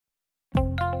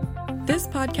This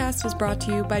podcast is brought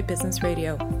to you by Business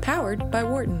Radio, powered by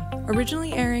Wharton,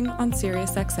 originally airing on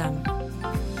SiriusXM.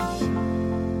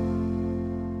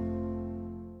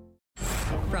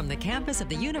 From the campus of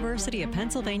the University of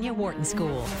Pennsylvania Wharton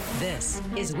School, this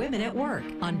is Women at Work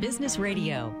on Business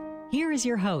Radio. Here is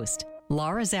your host,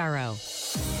 Laura Zarrow.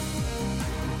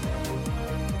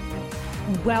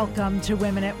 Welcome to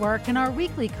Women at Work and our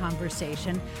weekly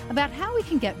conversation about how we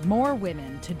can get more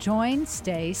women to join,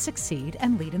 stay, succeed,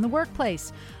 and lead in the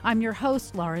workplace. I'm your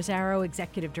host, Laura Zarrow,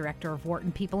 Executive Director of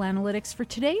Wharton People Analytics, for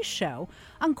today's show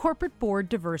on corporate board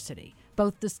diversity,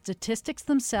 both the statistics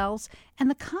themselves and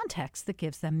the context that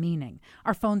gives them meaning.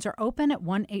 Our phones are open at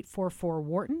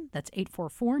 1-844-WHARTON. That's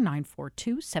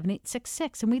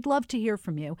 844-942-7866. And we'd love to hear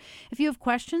from you if you have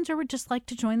questions or would just like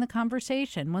to join the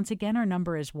conversation. Once again, our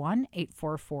number is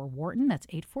 1-844-WHARTON. That's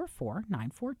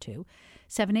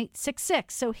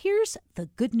 844-942-7866. So here's the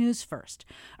good news first.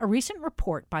 A recent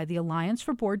report by the Alliance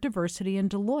for Board Diversity and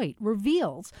Deloitte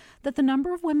reveals that the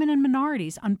number of women and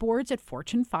minorities on boards at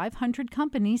Fortune 500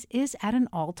 companies is at an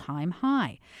all-time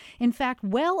high. In fact,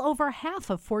 well over half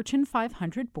of Fortune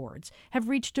 500 boards have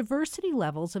reached diversity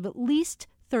levels of at least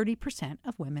 30%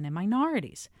 of women and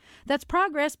minorities. That's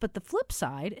progress, but the flip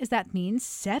side is that means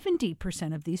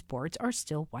 70% of these boards are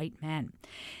still white men.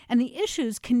 And the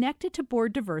issues connected to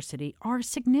board diversity are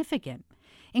significant,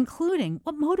 including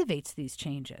what motivates these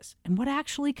changes and what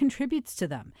actually contributes to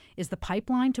them. Is the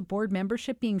pipeline to board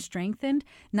membership being strengthened?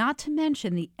 Not to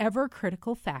mention the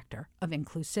ever-critical factor of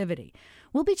inclusivity.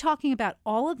 We'll be talking about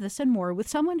all of this and more with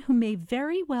someone who may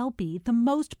very well be the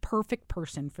most perfect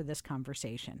person for this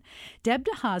conversation. Deb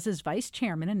DeHaas is Vice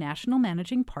Chairman and National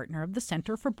Managing Partner of the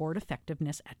Center for Board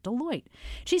Effectiveness at Deloitte.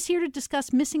 She's here to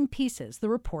discuss Missing Pieces, the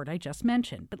report I just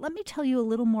mentioned. But let me tell you a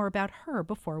little more about her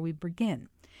before we begin.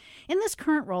 In this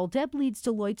current role, Deb leads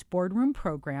Deloitte's boardroom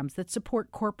programs that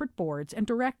support corporate boards and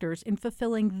directors in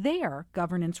fulfilling their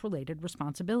governance-related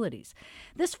responsibilities.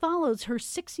 This follows her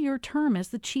 6-year term as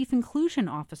the Chief Inclusion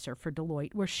Officer for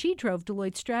Deloitte, where she drove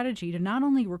Deloitte's strategy to not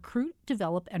only recruit,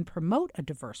 develop, and promote a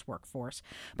diverse workforce,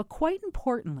 but quite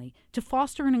importantly, to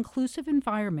foster an inclusive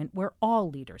environment where all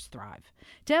leaders thrive.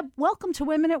 Deb, welcome to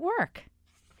Women at Work.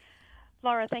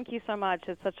 Laura, thank you so much.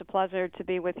 It's such a pleasure to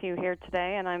be with you here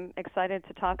today, and I'm excited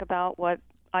to talk about what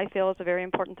I feel is a very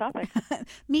important topic.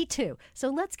 Me too. So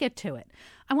let's get to it.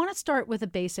 I want to start with a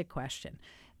basic question.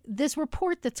 This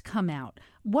report that's come out,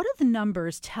 what do the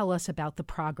numbers tell us about the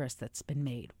progress that's been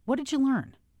made? What did you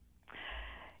learn?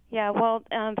 Yeah, well,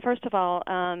 first of all,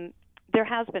 there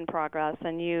has been progress,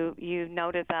 and you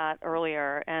noted that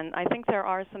earlier, and I think there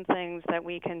are some things that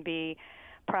we can be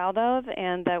proud of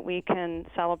and that we can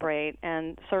celebrate.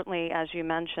 And certainly, as you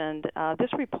mentioned,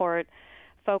 this report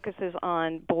focuses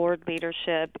on board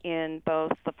leadership in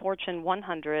both the Fortune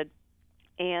 100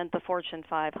 and the Fortune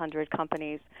 500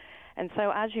 companies. And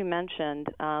so, as you mentioned,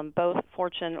 both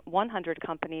Fortune 100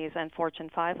 companies and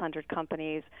Fortune 500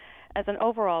 companies, as an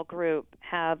overall group,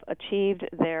 have achieved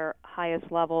their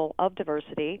highest level of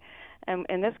diversity. And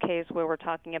in this case, where we're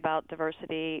talking about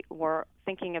diversity, we're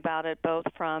thinking about it both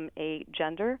from a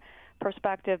gender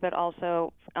perspective, but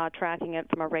also tracking it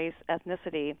from a race,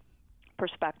 ethnicity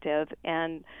perspective.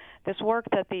 And this work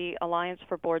that the Alliance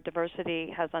for Board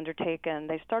Diversity has undertaken,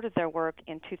 they started their work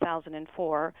in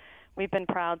 2004. We've been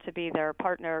proud to be their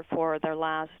partner for their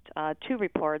last 2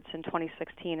 reports in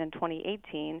 2016 and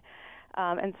 2018.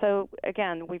 And so,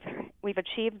 again, we've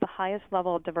achieved the highest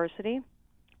level of diversity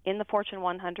in the Fortune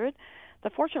 100. The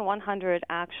Fortune 100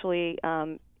 actually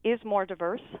is more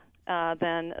diverse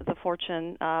than the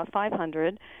Fortune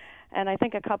 500. And I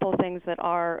think a couple of things that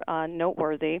are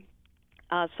noteworthy.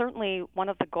 Certainly, one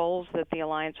of the goals that the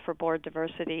Alliance for Board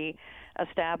Diversity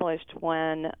established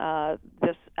when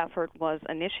this effort was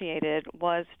initiated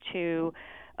was to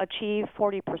achieve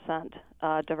 40%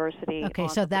 diversity. Okay,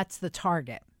 so that's the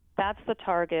target. That's the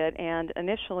target, and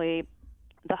initially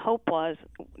the hope was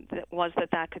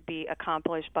that could be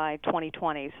accomplished by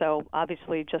 2020. So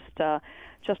obviously,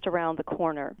 just around the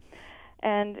corner.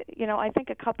 And I think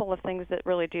a couple of things that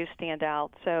really do stand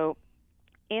out. So,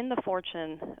 in the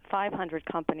Fortune 500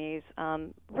 companies,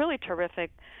 really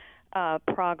terrific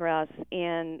progress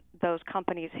in those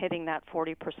companies hitting that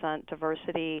 40%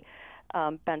 diversity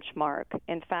benchmark.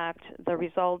 In fact, the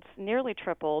results nearly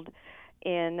tripled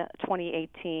in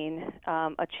 2018,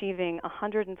 achieving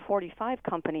 145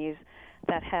 companies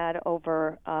that had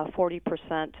over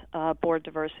 40% board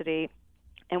diversity.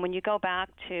 And when you go back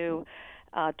to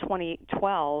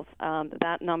 2012,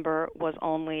 that number was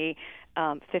only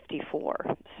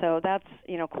 54. So that's,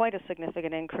 quite a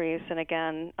significant increase. And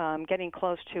again, getting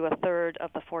close to a third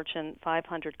of the Fortune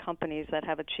 500 companies that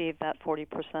have achieved that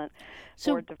 40%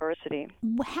 board diversity.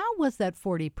 How was that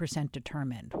 40%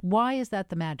 determined? Why is that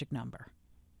the magic number?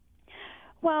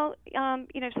 Well,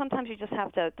 sometimes you just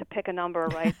have to pick a number,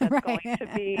 right, that's right. going to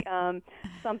be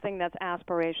something that's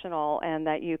aspirational and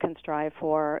that you can strive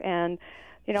for. And,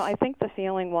 I think the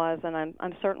feeling was, and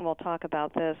I'm certain we'll talk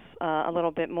about this a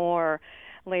little bit more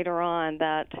later on,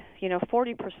 that,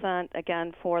 40%,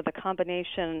 again, for the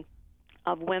combination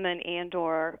of women and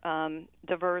or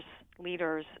diverse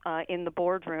leaders in the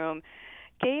boardroom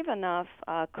gave enough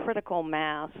critical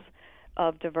mass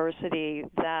of diversity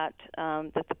that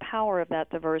the power of that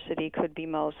diversity could be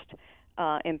most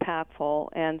impactful.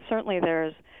 And certainly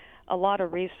there's a lot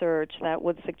of research that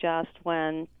would suggest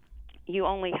when you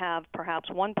only have perhaps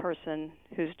one person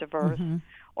who's diverse,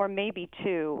 or maybe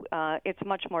two, it's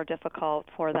much more difficult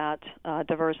for that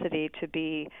diversity to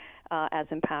be as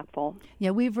impactful.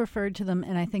 Yeah, we've referred to them,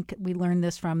 and I think we learned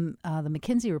this from the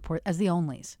McKinsey report, as the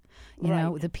onlys. You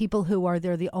know, the people who are,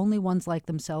 they're the only ones like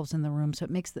themselves in the room, so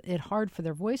it makes it hard for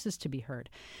their voices to be heard.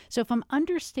 So if I'm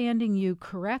understanding you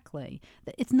correctly,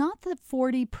 it's not that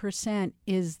 40%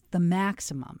 is the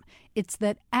maximum. It's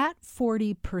that at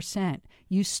 40%,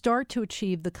 you start to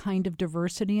achieve the kind of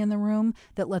diversity in the room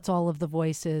that lets all of the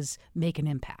voices make an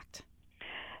impact.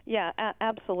 Yeah,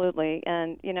 absolutely.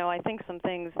 And, I think some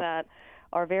things that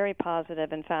are very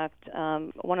positive. In fact,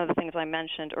 one of the things I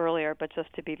mentioned earlier, but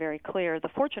just to be very clear, the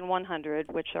Fortune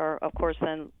 100, which are, of course,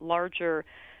 then larger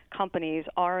companies,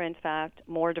 are, in fact,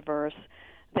 more diverse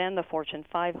than the Fortune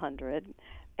 500.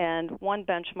 And one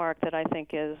benchmark that I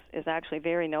think is actually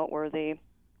very noteworthy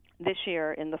this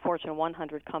year in the Fortune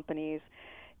 100 companies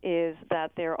is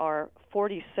that there are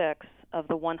 46 of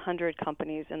the 100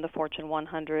 companies in the Fortune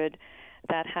 100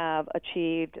 that have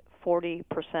achieved 40%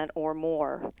 or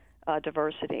more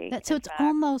diversity. So it's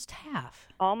almost half.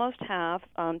 Almost half.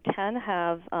 10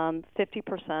 have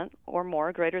 50% or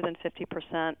more, greater than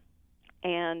 50%.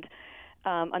 And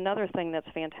another thing that's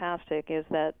fantastic is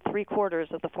that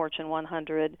 3/4 of the Fortune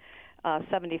 100,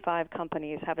 75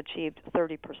 companies have achieved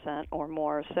 30% or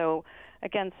more. So,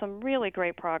 again, some really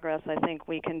great progress I think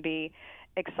we can be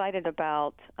excited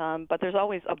about, but there's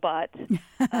always a but.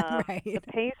 Right. The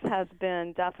pace has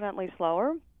been definitely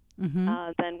slower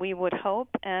than we would hope,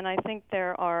 and I think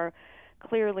there are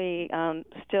clearly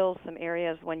still some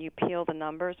areas when you peel the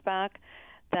numbers back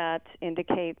that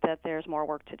indicate that there's more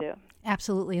work to do.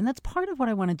 Absolutely. And that's part of what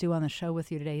I want to do on the show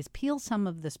with you today is peel some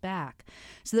of this back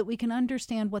so that we can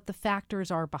understand what the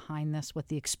factors are behind this, what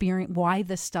the experience, why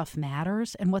this stuff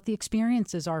matters, and what the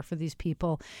experiences are for these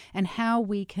people, and how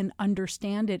we can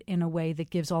understand it in a way that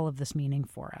gives all of this meaning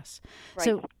for us. Right.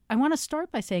 So I want to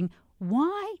start by saying,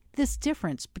 why this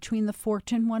difference between the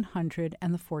Fortune 100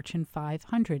 and the Fortune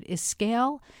 500? Is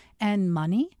scale and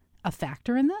money a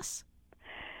factor in this?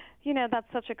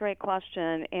 That's such a great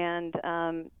question. And,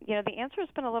 the answer has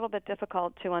been a little bit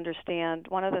difficult to understand.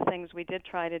 One of the things we did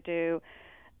try to do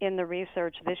in the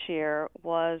research this year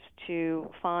was to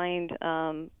find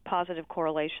positive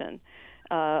correlation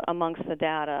amongst the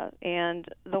data. And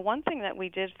the one thing that we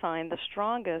did find, the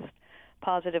strongest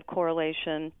positive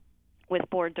correlation with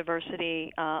board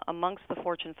diversity amongst the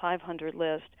Fortune 500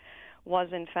 list was,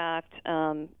 in fact,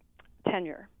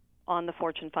 tenure on the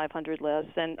Fortune 500 list.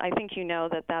 And I think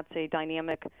that that's a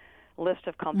dynamic list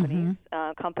of companies.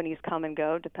 Companies come and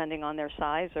go depending on their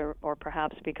size or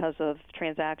perhaps because of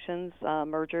transactions,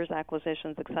 mergers,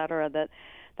 acquisitions, et cetera, that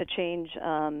change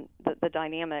the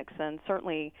dynamics. And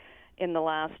certainly in the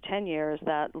last 10 years,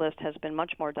 that list has been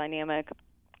much more dynamic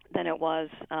than it was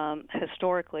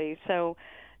historically. So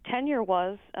tenure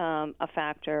was a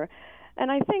factor. And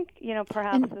I think,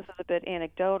 perhaps this is a bit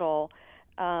anecdotal.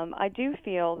 I do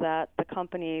feel that the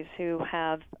companies who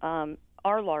have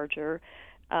are larger,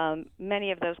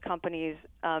 many of those companies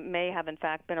may have in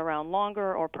fact been around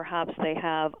longer, or perhaps they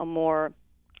have a more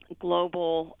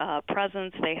global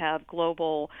presence. They have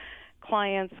global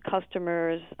clients,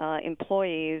 customers,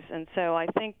 employees, and so I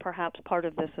think perhaps part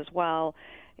of this as well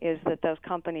is that those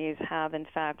companies have in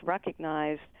fact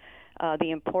recognized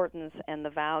the importance and the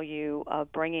value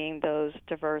of bringing those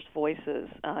diverse voices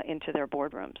into their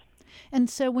boardrooms. And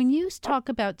so when you talk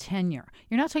about tenure,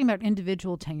 you're not talking about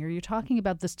individual tenure. You're talking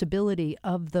about the stability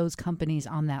of those companies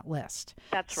on that list.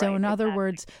 That's right. So in other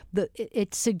words,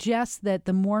 it suggests that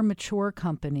the more mature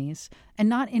companies, and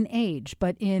not in age,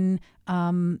 but in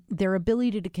their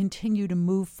ability to continue to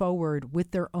move forward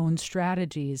with their own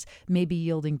strategies, may be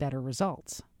yielding better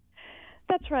results.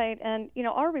 That's right. And,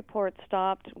 our report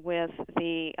stopped with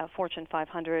the Fortune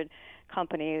 500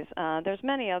 companies. There's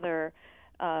many other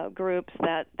groups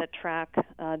that track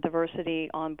diversity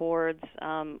on boards.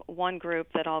 One group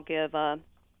that I'll give a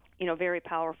very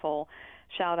powerful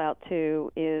shout out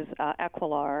to is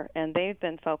Equilar, and they've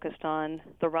been focused on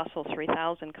the Russell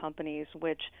 3000 companies,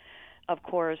 which, of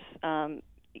course,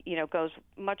 goes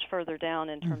much further down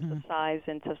in terms of size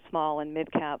into small and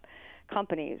mid-cap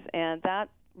companies. And that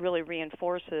really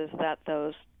reinforces that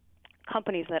those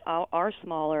companies that are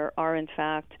smaller are, in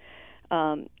fact,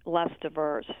 less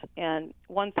diverse. And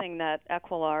one thing that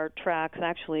Equilar tracks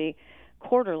actually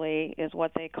quarterly is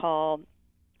what they call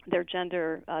their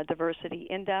gender diversity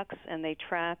index, and they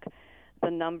track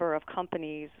the number of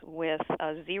companies with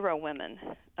 0 women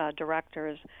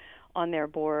directors on their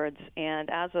boards. And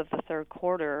as of the third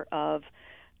quarter of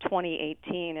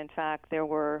 2018, in fact, there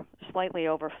were slightly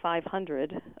over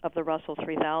 500 of the Russell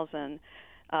 3000,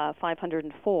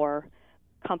 504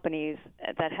 companies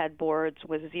that had boards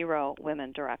with 0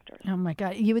 women directors. Oh, my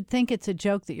God. You would think it's a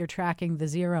joke that you're tracking the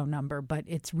 0 number, but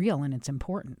it's real and it's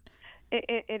important.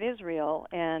 It is real.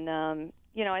 And,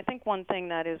 I think one thing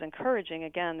that is encouraging,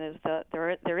 again, is that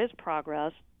there is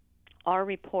progress. Our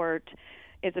report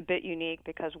is a bit unique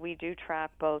because we do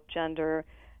track both gender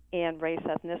and race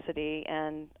ethnicity,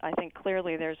 and I think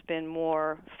clearly there's been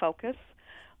more focus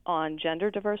on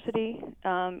gender diversity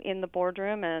in the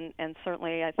boardroom, and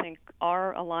certainly I think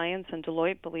our alliance and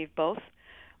Deloitte believe both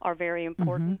are very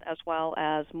important, as well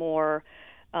as more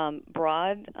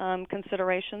broad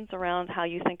considerations around how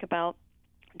you think about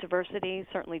diversity,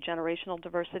 certainly generational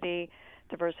diversity,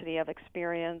 diversity of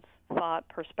experience, thought,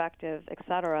 perspective, et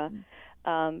cetera.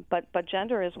 But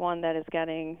gender is one that is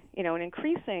getting, an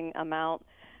increasing amount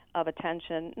of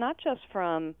attention, not just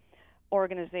from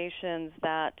organizations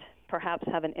that perhaps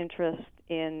have an interest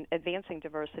in advancing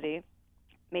diversity.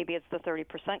 Maybe it's the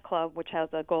 30% Club, which has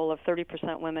a goal of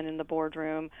 30% women in the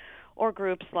boardroom, or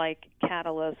groups like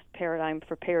Catalyst, Paradigm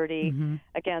for Parity,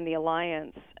 again, the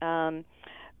Alliance.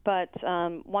 But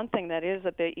one thing that is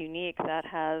a bit unique that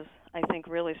has, I think,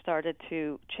 really started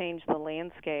to change the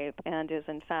landscape and is,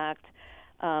 in fact,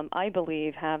 I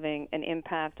believe, having an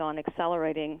impact on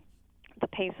accelerating the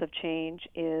pace of change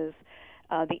is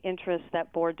the interest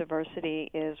that board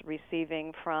diversity is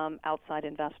receiving from outside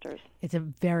investors. It's a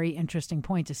very interesting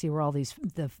point to see where all these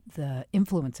the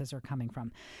influences are coming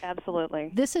from.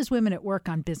 Absolutely. This is Women at Work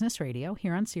on Business Radio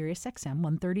here on Sirius XM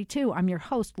 132. I'm your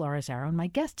host, Laura Zarrow, and my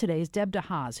guest today is Deb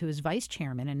DeHaas, who is Vice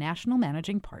Chairman and National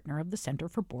Managing Partner of the Center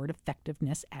for Board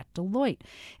Effectiveness at Deloitte.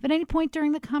 If at any point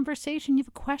during the conversation you have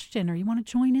a question or you want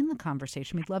to join in the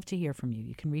conversation, we'd love to hear from you.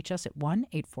 You can reach us at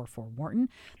 1-844-WHARTON.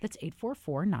 That's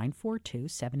 844-942-7866.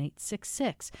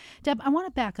 Deb, I want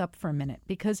to back up for a minute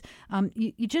because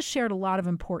you just shared a lot of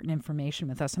important information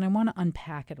with us, and I want to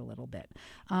unpack it a little bit.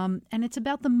 And it's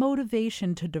about the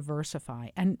motivation to diversify,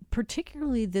 and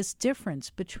particularly this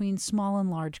difference between small and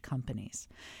large companies.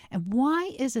 And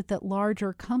why is it that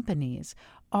larger companies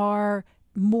are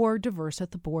more diverse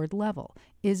at the board level?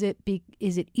 Is it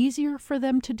easier for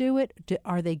them to do it?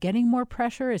 Are they getting more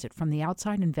pressure? Is it from the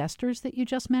outside investors that you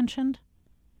just mentioned?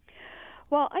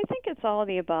 Well, I think it's all of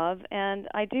the above, and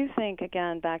I do think,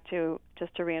 again, back to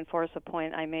just to reinforce a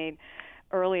point I made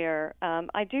earlier,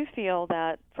 I do feel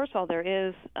that, first of all, there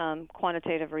is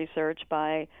quantitative research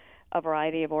by a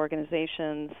variety of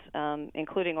organizations,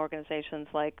 including organizations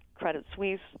like Credit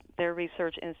Suisse. Their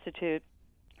research institute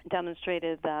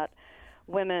demonstrated that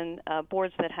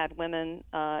boards that had women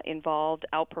involved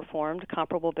outperformed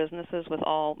comparable businesses with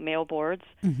all male boards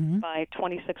by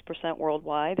 26%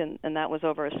 worldwide, and that was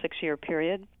over a 6-year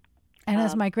period. And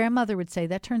as my grandmother would say,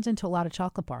 that turns into a lot of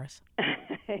chocolate bars.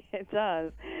 It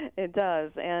does.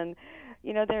 And,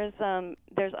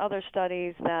 there's other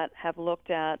studies that have looked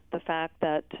at the fact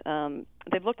that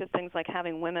they've looked at things like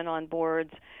having women on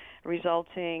boards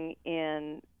resulting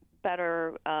in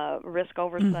better risk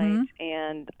oversight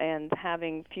and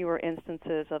having fewer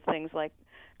instances of things like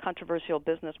controversial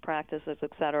business practices,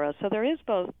 et cetera. So there is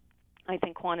both, I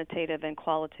think, quantitative and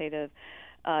qualitative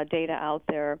data out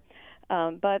there.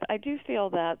 But I do feel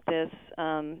that this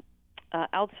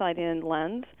outside-in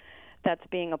lens that's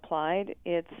being applied,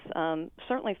 it's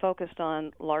certainly focused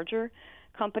on larger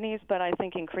companies, but I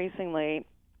think increasingly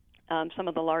some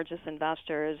of the largest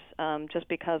investors, just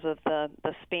because of the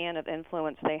span of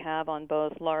influence they have on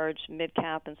both large,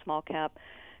 mid-cap, and small-cap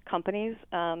companies,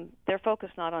 they're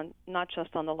focused not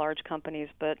just on the large companies,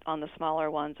 but on the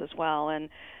smaller ones as well. And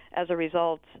as a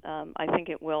result, I think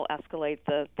it will escalate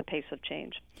the pace of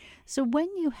change. So when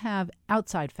you have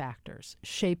outside factors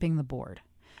shaping the board,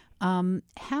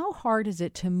 how hard is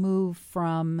it to move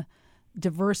from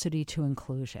diversity to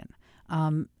inclusion.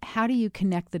 How do you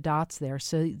connect the dots there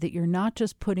so that you're not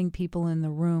just putting people in the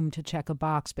room to check a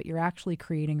box, but you're actually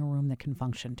creating a room that can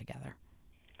function together?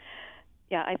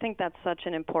 Yeah, I think that's such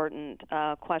an important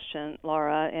question,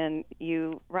 Laura. And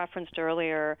you referenced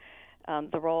earlier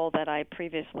the role that I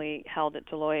previously held at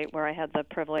Deloitte, where I had the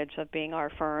privilege of being our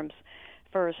firm's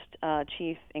first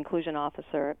chief inclusion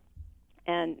officer.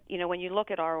 And, when you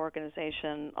look at our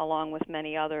organization, along with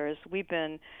many others, we've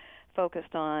been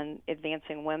focused on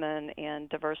advancing women and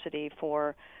diversity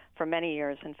for many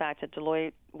years. In fact, at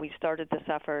Deloitte, we started this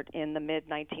effort in the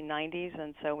mid-1990s,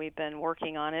 and so we've been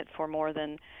working on it for more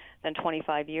than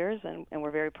 25 years, and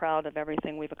we're very proud of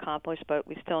everything we've accomplished, but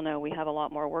we still know we have a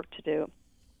lot more work to do.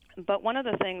 But one of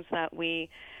the things that we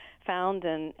found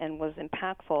and was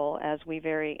impactful as we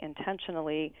very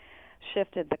intentionally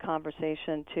shifted the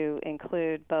conversation to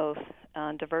include both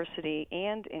diversity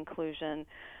and inclusion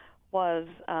was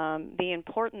the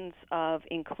importance of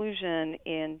inclusion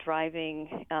in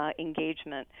driving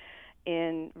engagement.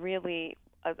 In really,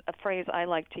 a phrase I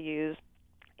like to use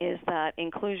is that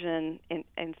inclusion,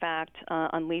 in fact,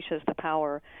 unleashes the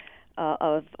power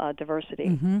of diversity.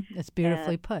 Mm-hmm. It's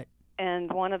beautifully put.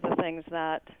 And one of the things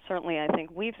that certainly I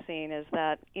think we've seen is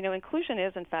that, inclusion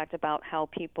is, in fact, about how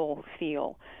people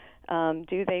feel.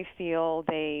 Do they feel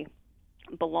they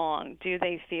belong? Do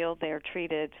they feel they're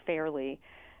treated fairly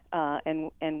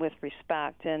and with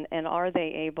respect? And are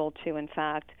they able to, in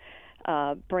fact,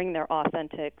 bring their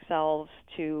authentic selves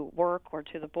to work or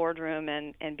to the boardroom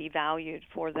and be valued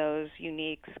for those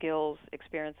unique skills,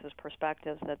 experiences,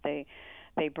 perspectives that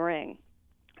they bring?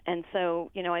 And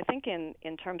so, I think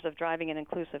in terms of driving an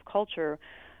inclusive culture,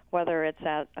 whether it's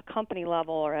at a company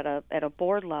level or at a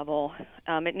board level,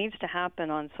 it needs to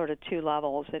happen on sort of two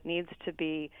levels. It needs to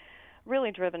be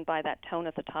really driven by that tone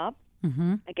at the top.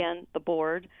 Mm-hmm. Again, the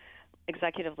board,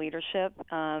 executive leadership,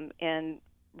 and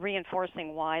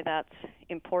reinforcing why that's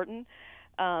important.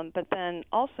 But then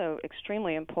also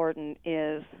extremely important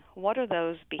is what are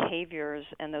those behaviors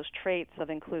and those traits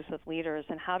of inclusive leaders,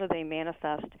 and how do they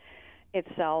manifest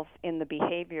itself in the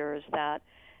behaviors that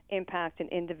impact an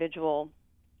individual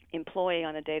employee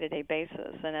on a day-to-day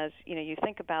basis. And as you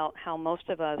think about how most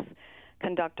of us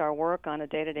conduct our work on a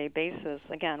day-to-day basis,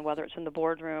 again, whether it's in the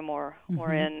boardroom or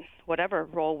in whatever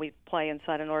role we play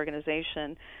inside an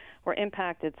organization, we're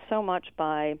impacted so much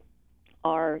by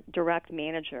our direct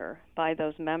manager, by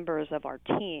those members of our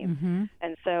team. Mm-hmm.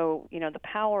 And so, the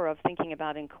power of thinking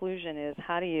about inclusion is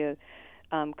how do you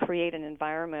create an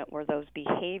environment where those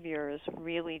behaviors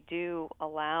really do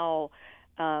allow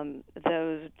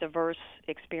those diverse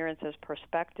experiences,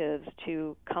 perspectives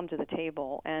to come to the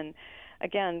table. And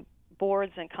again,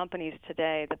 boards and companies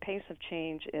today, the pace of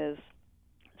change is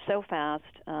so fast.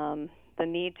 The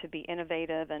need to be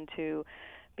innovative and to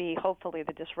be hopefully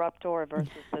the disruptor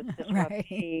versus the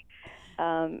disruptee.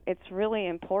 Right. It's really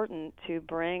important to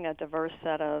bring a diverse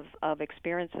set of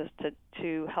experiences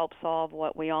to help solve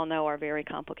what we all know are very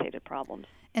complicated problems.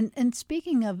 And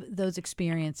speaking of those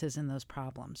experiences and those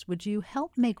problems, would you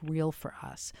help make real for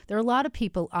us? There are a lot of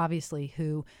people, obviously,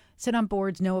 who sit on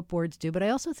boards, know what boards do, but I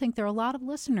also think there are a lot of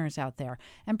listeners out there,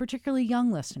 and particularly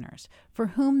young listeners, for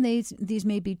whom these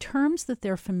may be terms that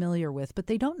they're familiar with, but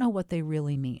they don't know what they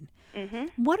really mean.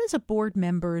 Mm-hmm. What is a board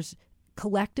member's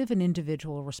collective and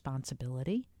individual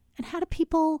responsibility? And how do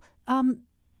people,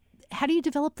 how do you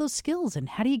develop those skills, and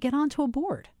how do you get onto a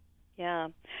board? Yeah.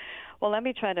 Well, let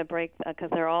me try to break, because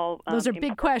they're all... Those are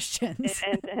big questions.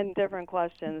 and different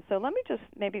questions. So let me just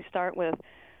maybe start with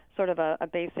sort of a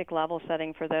basic level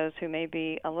setting for those who may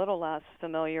be a little less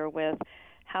familiar with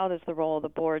how does the role of the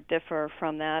board differ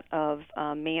from that of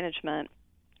management.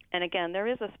 And again, there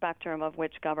is a spectrum of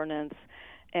which governance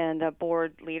and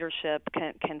board leadership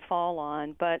can fall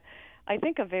on, but I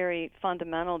think a very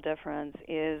fundamental difference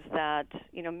is that,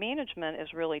 management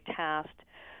is really tasked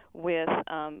with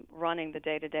running the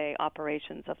day-to-day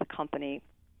operations of the company,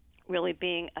 really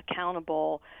being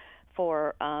accountable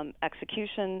for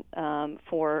execution,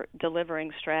 for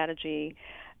delivering strategy.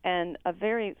 And a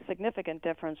very significant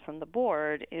difference from the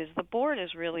board is the board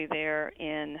is really there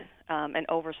in an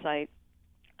oversight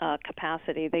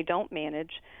capacity. They don't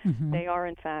manage. Mm-hmm. They are,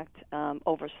 in fact,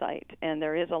 oversight. And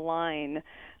there is a line,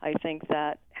 I think,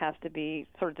 that has to be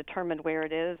sort of determined where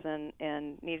it is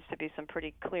and needs to be some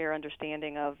pretty clear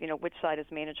understanding of, which side is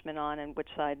management on and which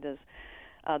side does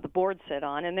the board sit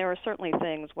on. And there are certainly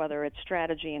things, whether it's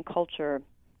strategy and culture,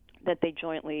 that they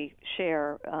jointly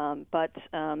share. But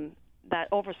that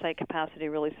oversight capacity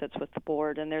really sits with the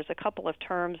board. And there's a couple of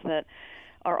terms that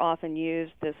are often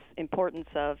used, this importance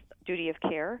of duty of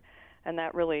care, and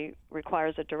that really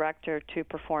requires a director to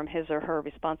perform his or her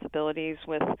responsibilities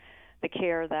with the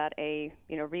care that a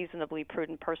reasonably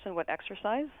prudent person would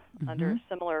exercise under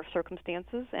similar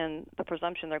circumstances, and the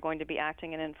presumption they're going to be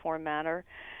acting in an informed manner,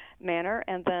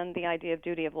 and then the idea of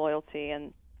duty of loyalty,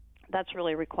 and that's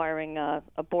really requiring a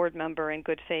board member in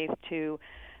good faith to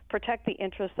protect the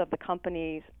interests of the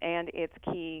companies and its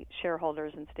key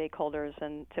shareholders and stakeholders,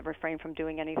 and to refrain from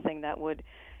doing anything that would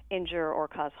injure or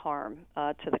cause harm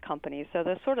to the company. So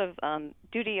the sort of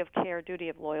duty of care, duty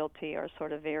of loyalty are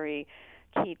sort of very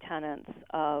key tenets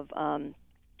of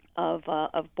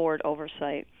board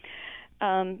oversight.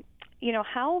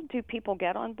 How do people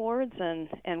get on boards,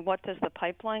 and what does the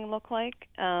pipeline look like?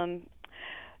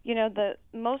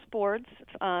 Most boards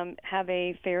have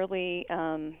a fairly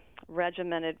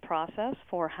regimented process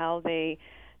for how they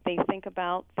think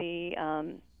about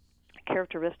the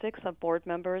characteristics of board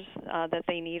members that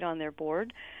they need on their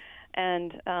board.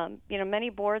 And many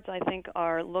boards, I think,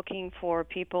 are looking for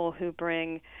people who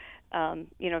bring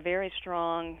very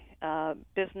strong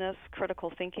business critical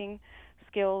thinking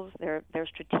skills. They're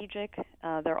strategic.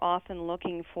 They're often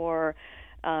looking for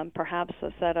perhaps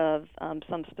a set of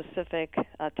some specific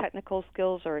technical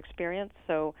skills or experience.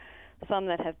 So some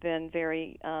that have been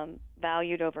very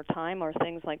valued over time are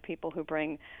things like people who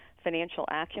bring financial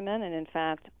acumen. And in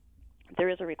fact, there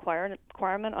is a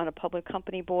requirement on a public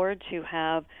company board to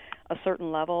have a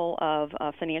certain level of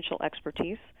financial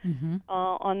expertise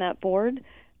on that board.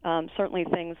 Certainly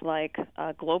things like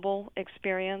global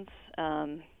experience,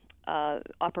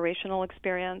 operational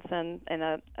experience, and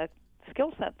a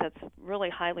skill set that's really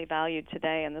highly valued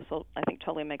today, and this will, I think,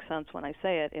 totally make sense when I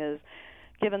say it, is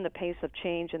given the pace of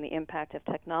change and the impact of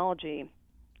technology,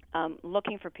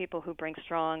 looking for people who bring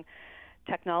strong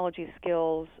technology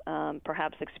skills,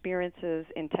 perhaps experiences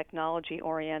in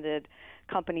technology-oriented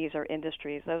companies or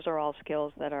industries. Those are all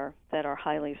skills that are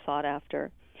highly sought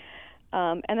after.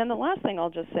 And then the last thing I'll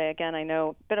just say, again, I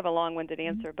know a bit of a long-winded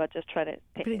answer, but just try to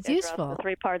address the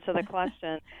three parts of the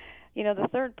question. The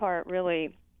third part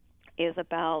really is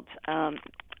about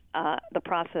the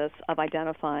process of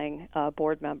identifying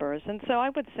board members. And so I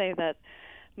would say that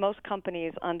most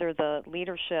companies under the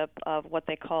leadership of what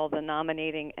they call the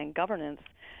Nominating and Governance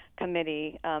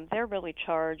Committee, they're really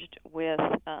charged with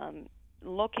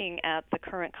looking at the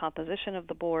current composition of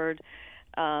the board,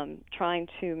 trying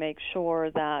to make sure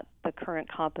that the current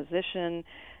composition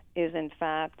is in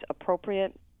fact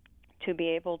appropriate to be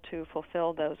able to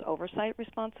fulfill those oversight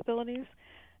responsibilities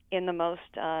in the most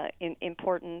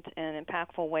important and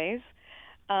impactful ways.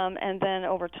 And then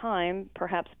over time,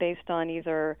 perhaps based on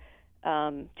either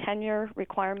tenure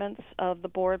requirements of the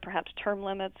board, perhaps term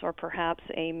limits, or perhaps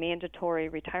a mandatory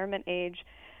retirement age,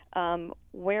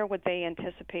 where would they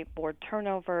anticipate board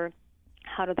turnover?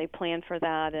 How do they plan for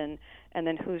that? And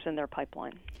then who's in their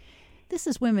pipeline? This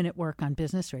is Women at Work on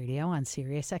Business Radio on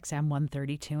Sirius XM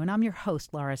 132, and I'm your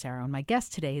host, Laura Zarrow. And my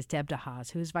guest today is Deb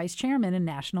DeHaas, who is Vice Chairman and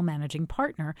National Managing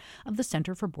Partner of the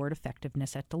Center for Board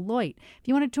Effectiveness at Deloitte. If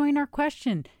you want to join our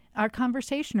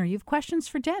conversation, or you have questions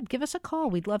for Deb, give us a call.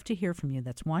 We'd love to hear from you.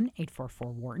 That's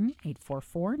 1-844-WHARTON,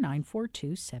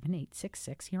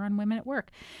 844-942-7866 here on Women at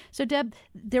Work. So, Deb,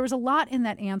 there was a lot in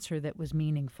that answer that was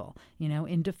meaningful,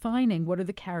 in defining what are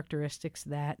the characteristics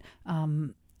that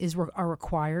are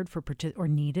required for or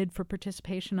needed for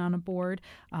participation on a board,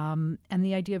 and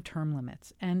the idea of term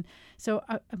limits. And so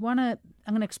I'm going to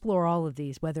explore all of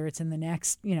these, whether it's in the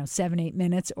next 7-8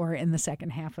 minutes or in the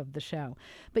second half of the show.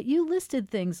 But you listed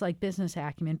things like business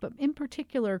acumen, but in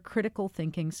particular critical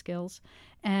thinking skills.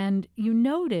 And you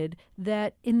noted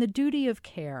that in the duty of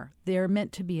care, they're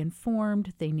meant to be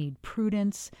informed, they need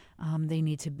prudence, they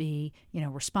need to be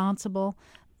responsible.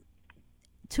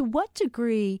 To what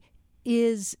degree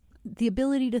is the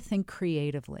ability to think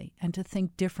creatively and to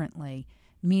think differently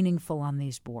meaningful on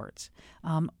these boards?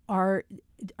 Are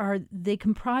they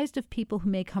comprised of people who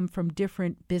may come from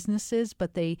different businesses,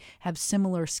 but they have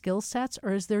similar skill sets,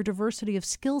 or is there diversity of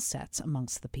skill sets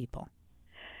amongst the people?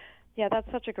 Yeah,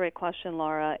 that's such a great question,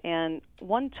 Laura. And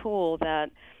one tool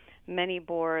that many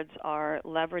boards are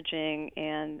leveraging,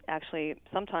 and actually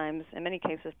sometimes, in many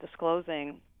cases,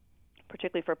 disclosing,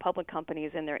 particularly for public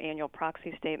companies in their annual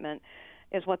proxy statement,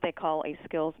 is what they call a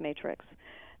skills matrix.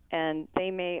 And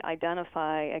they may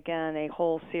identify, again, a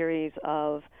whole series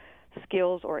of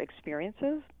skills or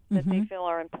experiences that they feel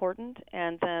are important,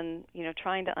 and then,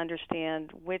 trying to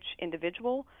understand which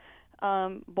individual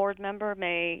board member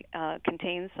may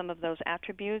contain some of those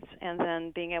attributes, and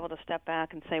then being able to step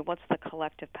back and say, what's the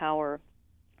collective power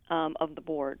of the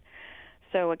board?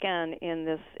 So again, in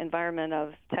this environment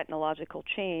of technological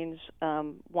change,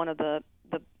 one of the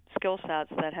skill sets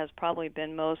that has probably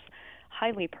been most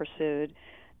highly pursued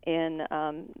in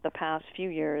the past few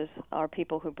years are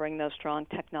people who bring those strong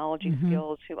technology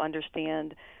skills, who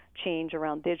understand change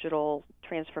around digital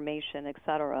transformation, et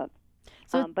cetera.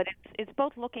 But it's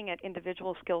both looking at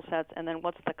individual skill sets and then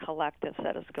what's the collective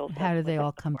set of skill sets. How do they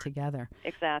all come together?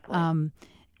 Exactly.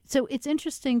 So it's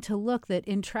interesting to look that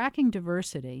in tracking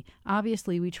diversity,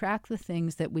 obviously we track the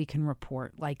things that we can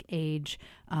report, like age,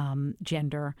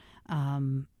 gender.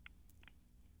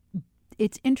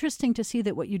 It's interesting to see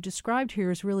that what you described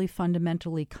here is really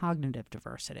fundamentally cognitive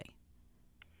diversity.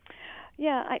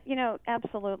 Yeah,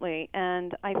 absolutely.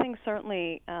 And I think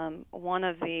certainly one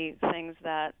of the things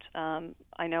that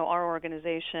I know our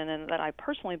organization and that I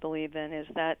personally believe in is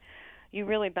that you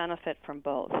really benefit from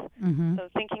both. So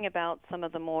thinking about some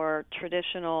of the more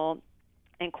traditional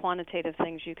and quantitative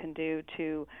things you can do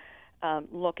to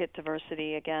look at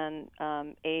diversity, again,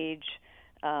 age,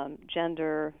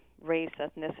 gender, race,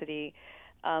 ethnicity.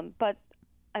 But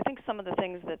I think some of the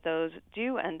things that those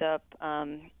do end up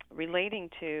relating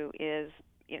to is,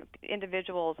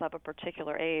 individuals of a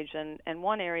particular age. And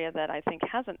one area that I think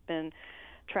hasn't been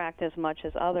tracked as much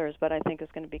as others, but I think is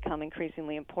going to become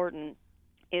increasingly important,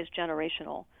 is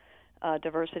generational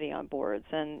diversity on boards.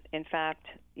 And in fact,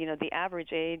 the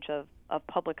average age of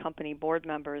public company board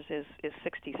members is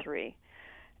 63.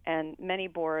 And many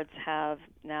boards have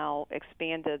now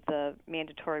expanded the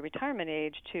mandatory retirement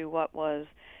age to what was,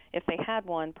 if they had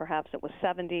one, perhaps it was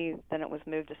 70, then it was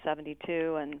moved to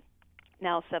 72, and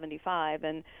now 75.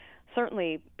 And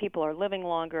certainly people are living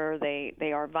longer,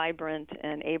 they are vibrant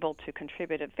and able to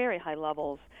contribute at very high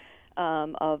levels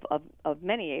of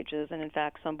many ages. And in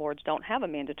fact, some boards don't have a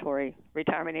mandatory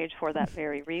retirement age for that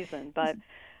very reason. But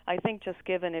I think just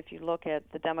given, if you look at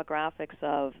the demographics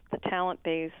of the talent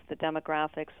base, the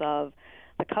demographics of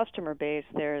the customer base,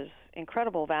 there's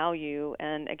incredible value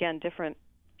and, again, different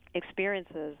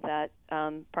experiences that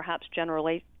perhaps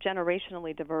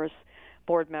generationally diverse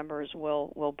board members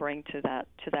will bring to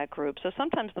that group. So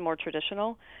sometimes the more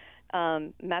traditional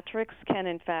metrics can,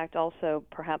 in fact, also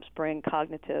perhaps bring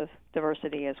cognitive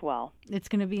diversity as well. It's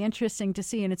going to be interesting to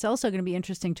see, and it's also going to be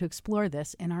interesting to explore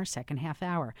this in our second half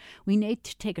hour. We need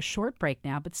to take a short break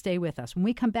now, but stay with us. When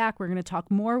we come back, we're going to talk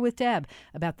more with Deb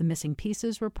about the Missing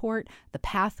Pieces report, the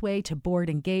pathway to board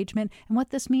engagement, and what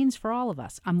this means for all of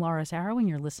us. I'm Laura Zarrow, and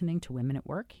you're listening to Women at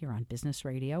Work here on Business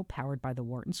Radio, powered by the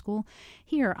Wharton School,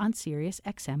 here on Sirius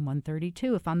XM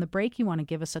 132. If on the break you want to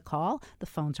give us a call, the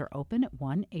phones are open at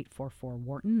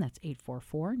 1-844-WHARTON. That's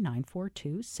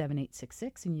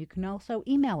 844-942-7866, and you can also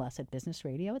email us at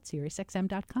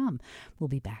businessradio@SiriusXM.com. We'll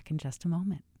be back in just a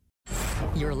moment.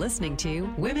 You're listening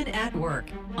to Women at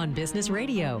Work on Business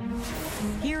Radio.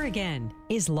 Here again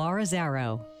is Laura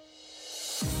Zarrow.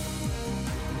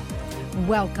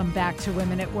 Welcome back to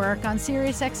Women at Work on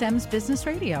SiriusXM's Business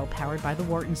Radio, powered by the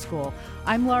Wharton School.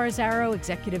 I'm Laura Zarrow,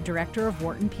 Executive Director of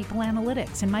Wharton People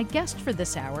Analytics, and my guest for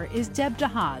this hour is Deb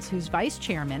DeHaas, who's Vice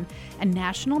Chairman and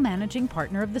National Managing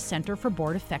Partner of the Center for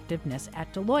Board Effectiveness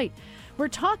at Deloitte. We're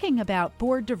talking about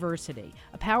board diversity,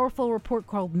 a powerful report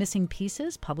called Missing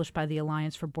Pieces, published by the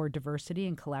Alliance for Board Diversity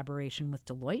in collaboration with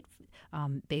Deloitte,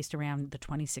 based around the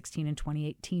 2016 and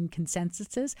 2018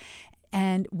 censuses.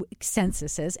 And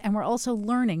we're also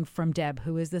learning from Deb,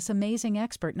 who is this amazing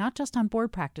expert, not just on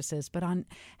board practices, but on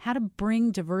how to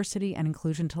bring diversity and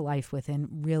inclusion to life within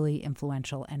really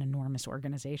influential and enormous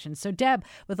organizations. So, Deb,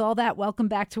 with all that, welcome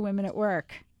back to Women at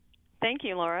Work. Thank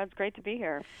you, Laura. It's great to be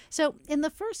here. So in the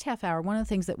first half hour, one of the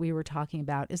things that we were talking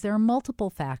about is there are multiple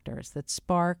factors that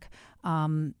spark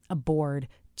a board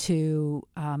to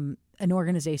an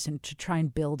organization to try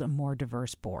and build a more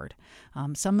diverse board.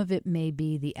 Some of it may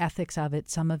be the ethics of it.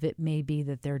 Some of it may be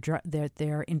that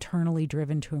they're internally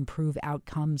driven to improve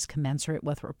outcomes commensurate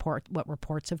with what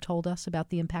reports have told us about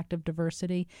the impact of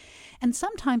diversity. And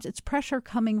sometimes it's pressure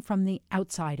coming from the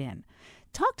outside in.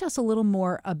 Talk to us a little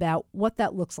more about what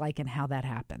that looks like and how that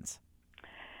happens.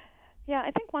 Yeah,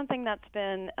 I think one thing that's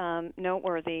been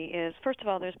noteworthy is, first of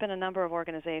all, there's been a number of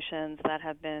organizations that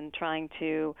have been trying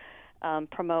to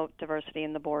promote diversity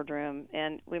in the boardroom,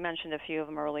 and we mentioned a few of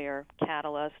them earlier: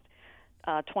 Catalyst,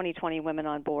 2020 Women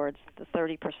on Boards, the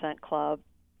 30% Club,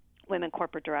 Women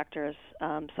Corporate Directors,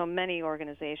 so many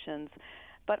organizations.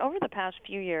 But over the past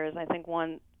few years, I think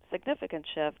one significant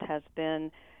shift has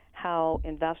been how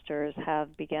investors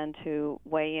have begun to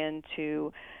weigh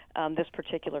into this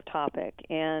particular topic.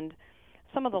 And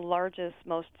some of the largest,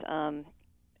 most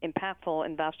impactful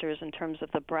investors in terms of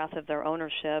the breadth of their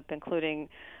ownership, including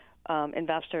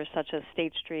investors such as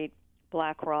State Street,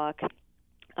 BlackRock,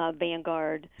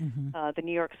 Vanguard, the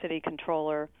New York City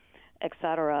Comptroller, et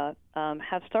cetera,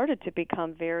 have started to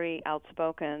become very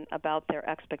outspoken about their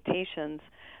expectations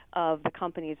of the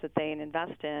companies that they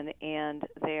invest in and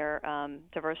their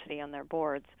diversity on their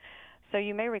boards. So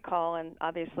you may recall, and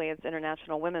obviously it's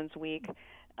International Women's Week.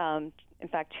 In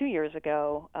fact, 2 years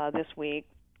ago this week,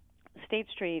 State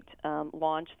Street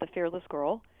launched the Fearless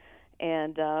Girl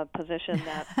and positioned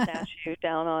that statue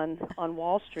down on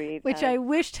Wall Street, which I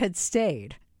wished had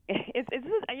stayed.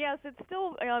 Yes, it's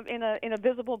still in a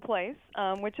visible place,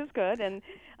 which is good. And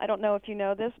I don't know if you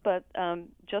know this, but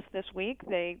just this week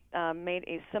they made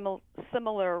a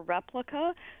similar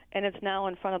replica, and it's now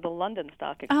in front of the London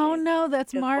Stock Exchange. Oh no,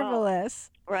 that's marvelous!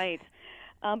 Well. Right,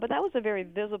 but that was a very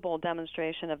visible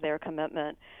demonstration of their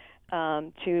commitment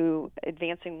to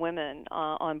advancing women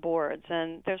on boards.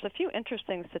 And there's a few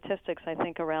interesting statistics, I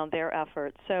think, around their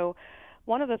efforts. So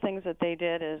one of the things that they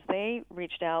did is they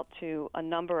reached out to a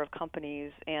number of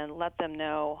companies and let them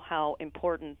know how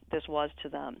important this was to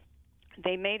them.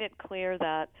 They made it clear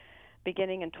that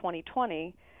beginning in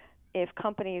 2020, if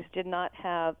companies did not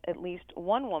have at least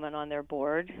one woman on their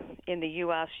board in the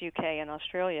U.S., U.K., and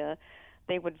Australia,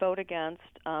 they would vote against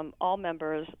all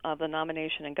members of the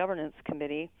Nomination and Governance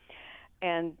Committee.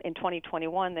 And in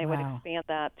 2021, they would expand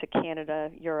that to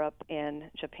Canada, Europe, and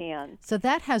Japan. So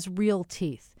that has real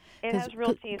teeth. It has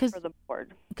real teeth for the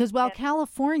board. Because while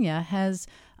California has,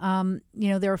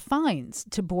 there are fines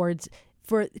to boards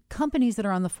for companies that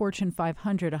are on the Fortune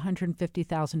 500,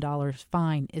 $150,000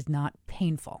 fine is not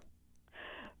painful.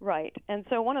 Right. And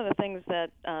so one of the things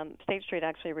that State Street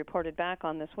actually reported back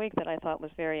on this week that I thought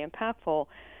was very impactful,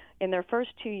 in their first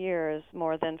 2 years,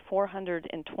 more than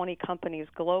 420 companies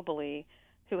globally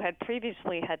who had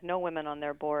previously had no women on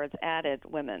their boards added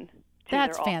women to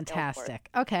That's their fantastic.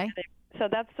 Okay. So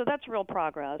that's real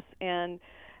progress. And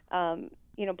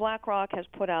BlackRock has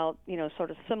put out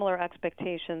sort of similar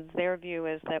expectations. Their view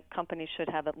is that companies should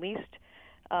have at least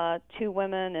 2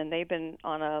 women, and they've been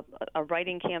on a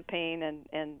writing campaign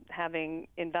and having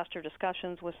investor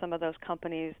discussions with some of those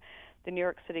companies. The New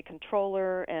York City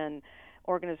Comptroller and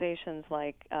organizations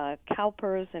like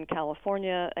CalPERS in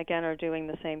California, again, are doing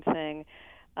the same thing.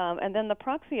 And then the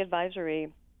proxy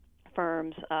advisory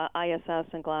firms, ISS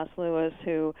and Glass Lewis,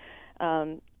 who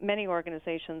many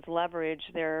organizations leverage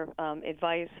their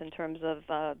advice in terms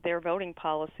of their voting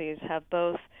policies, have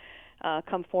both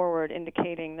come forward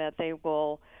indicating that they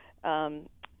will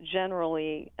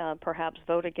generally perhaps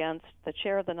vote against the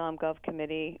chair of the NomGov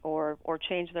committee or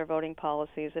change their voting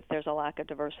policies if there's a lack of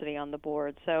diversity on the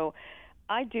board. So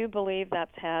I do believe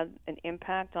that's had an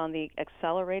impact on the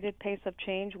accelerated pace of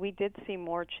change. We did see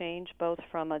more change both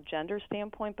from a gender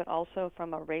standpoint but also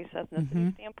from a race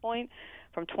ethnicity standpoint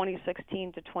from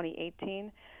 2016 to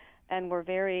 2018. And we're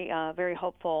very, very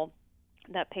hopeful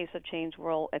that pace of change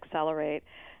will accelerate.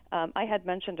 I had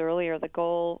mentioned earlier the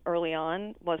goal early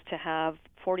on was to have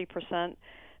 40%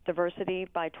 diversity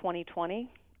by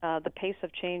 2020. The pace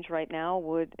of change right now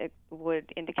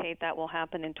would indicate that will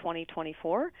happen in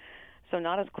 2024. So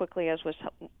not as quickly as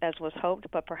was hoped,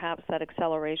 but perhaps that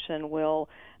acceleration will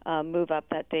move up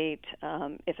that date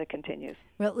if it continues.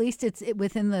 Well, at least it's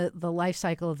within the life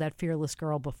cycle of that fearless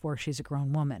girl before she's a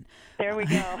grown woman. There we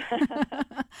go.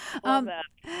 Love that.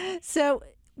 So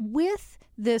with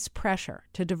this pressure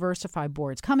to diversify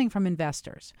boards coming from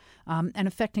investors and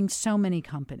affecting so many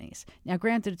companies, now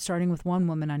granted it's starting with one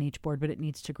woman on each board, but it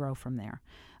needs to grow from there.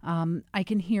 I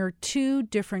can hear 2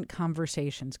 different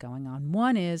conversations going on.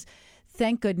 One is,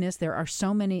 thank goodness there are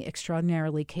so many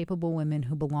extraordinarily capable women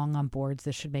who belong on boards.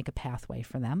 This should make a pathway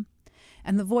for them.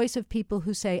 And the voice of people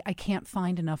who say, I can't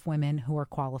find enough women who are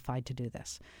qualified to do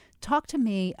this. Talk to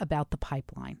me about the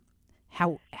pipeline.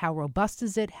 How robust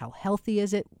is it? How healthy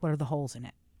is it? What are the holes in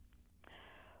it?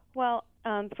 Well,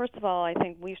 first of all, I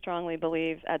think we strongly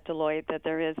believe at Deloitte that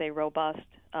there is a robust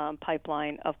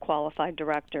pipeline of qualified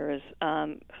directors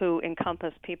who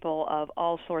encompass people of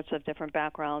all sorts of different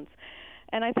backgrounds.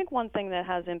 And I think one thing that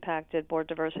has impacted board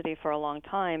diversity for a long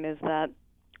time is that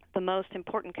the most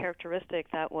important characteristic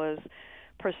that was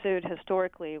pursued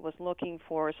historically was looking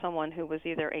for someone who was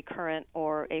either a current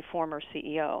or a former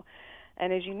CEO.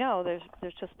 And as you know,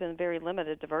 there's just been very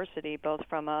limited diversity, both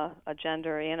from a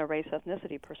gender and a race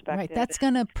ethnicity perspective. Right, that's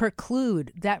going to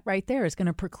preclude, that right there is going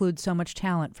to preclude so much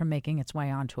talent from making its way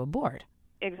onto a board.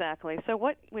 Exactly. So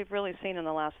what we've really seen in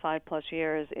the last 5+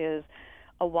 years is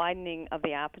a widening of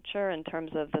the aperture in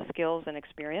terms of the skills and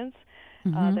experience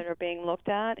that are being looked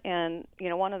at. And,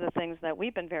 one of the things that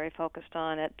we've been very focused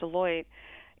on at Deloitte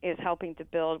is helping to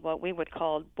build what we would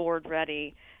call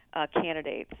board-ready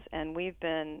candidates. And we've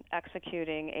been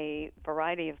executing a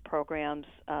variety of programs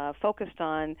focused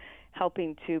on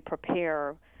helping to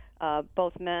prepare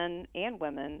both men and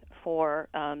women for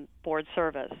board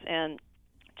service. And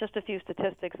just a few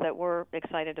statistics that we're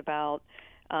excited about.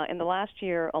 In the last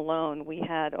year alone, we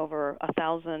had over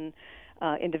 1,000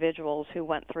 individuals who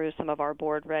went through some of our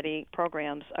board-ready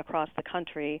programs across the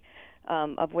country,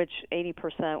 of which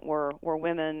 80% were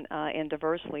women and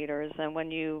diverse leaders. And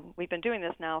we've been doing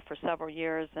this now for several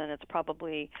years, and it's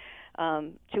probably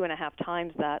 2.5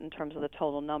 times that in terms of the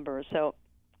total numbers. So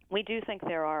we do think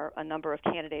there are a number of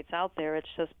candidates out there. It's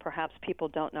just perhaps people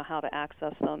don't know how to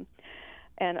access them.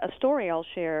 And a story I'll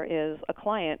share is a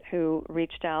client who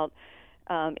reached out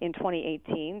in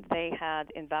 2018. They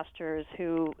had investors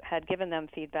who had given them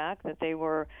feedback that they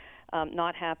were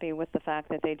not happy with the fact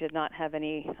that they did not have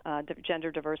any gender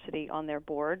diversity on their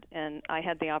board. And I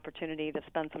had the opportunity to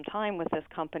spend some time with this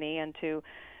company and to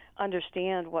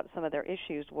understand what some of their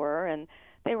issues were. And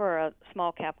they were a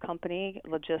small cap company,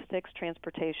 logistics,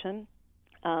 transportation.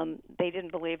 They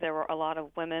didn't believe there were a lot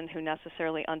of women who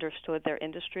necessarily understood their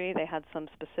industry. They had some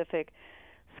specific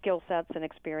skill sets and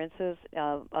experiences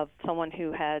of someone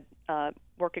who had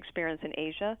work experience in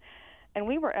Asia. And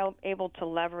we were able to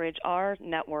leverage our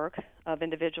network of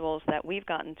individuals that we've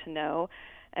gotten to know,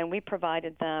 and we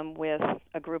provided them with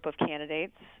a group of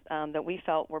candidates that we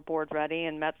felt were board ready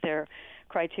and met their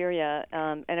criteria.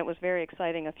 And it was very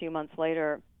exciting a few months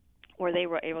later where they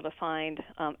were able to find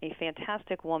a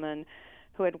fantastic woman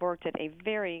who had worked at a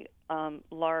very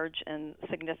large and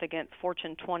significant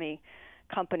Fortune 20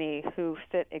 company who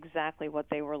fit exactly what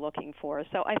they were looking for.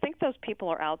 So I think those people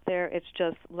are out there. It's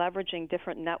just leveraging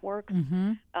different networks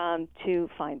to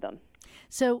find them.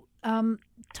 So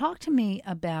talk to me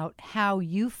about how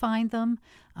you find them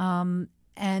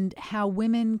and how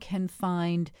women can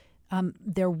find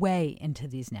their way into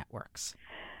these networks.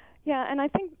 Yeah, and I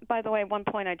think, by the way, one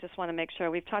point I just want to make sure,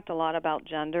 we've talked a lot about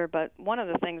gender, but one of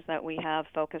the things that we have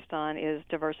focused on is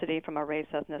diversity from a race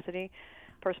ethnicity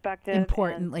perspective.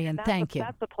 Importantly, and thank you.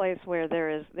 That's a place where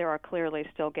there are clearly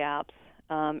still gaps,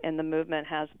 and the movement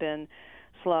has been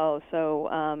slow. So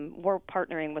we're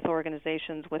partnering with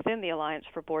organizations within the Alliance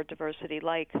for Board Diversity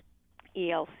like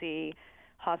ELC,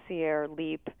 Hassier,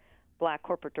 LEAP, Black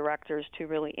Corporate Directors to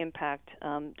really impact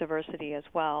diversity as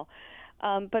well.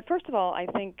 But first of all, I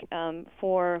think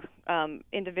for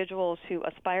individuals who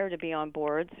aspire to be on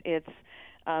boards, it's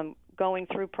going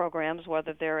through programs,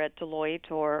 whether they're at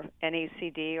Deloitte or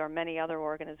NACD or many other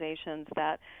organizations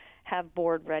that have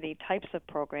board-ready types of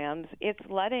programs. It's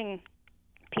letting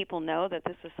people know that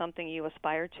this is something you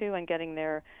aspire to and getting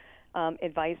their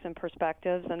advice and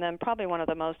perspectives. And then probably one of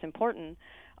the most important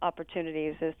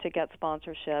opportunities is to get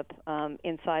sponsorship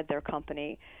inside their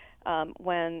company.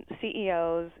 When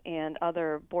CEOs and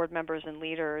other board members and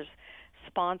leaders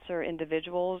sponsor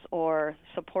individuals or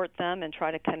support them and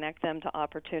try to connect them to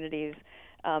opportunities,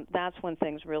 that's when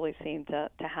things really seem to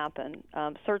happen.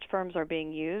 Search firms are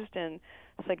being used in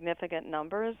significant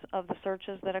numbers of the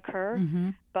searches that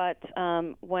occur, but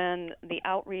when the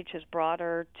outreach is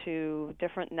broader to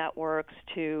different networks,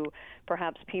 to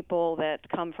perhaps people that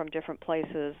come from different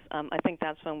places, I think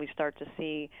that's when we start to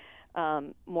see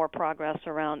more progress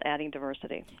around adding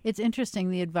diversity. It's interesting.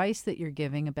 The advice that you're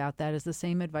giving about that is the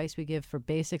same advice we give for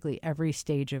basically every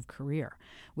stage of career,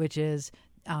 which is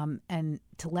and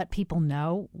to let people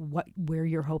know where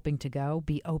you're hoping to go,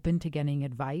 be open to getting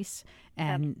advice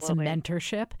and some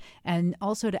mentorship, and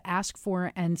also to ask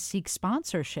for and seek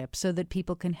sponsorship so that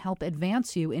people can help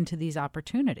advance you into these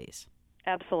opportunities.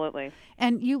 Absolutely.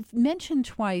 And you've mentioned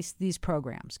twice these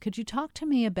programs. Could you talk to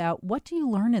me about what do you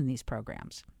learn in these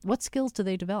programs? What skills do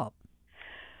they develop?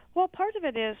 Well, part of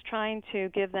it is trying to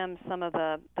give them some of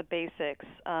the basics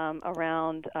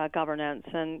around governance.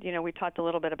 And, we talked a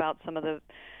little bit about some of the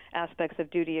aspects of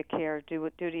duty of care,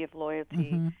 duty of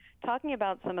loyalty, talking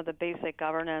about some of the basic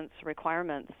governance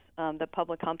requirements that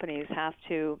public companies have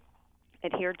to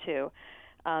adhere to,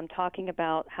 talking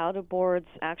about how do boards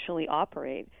actually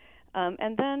operate.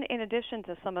 And then in addition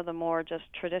to some of the more just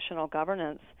traditional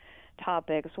governance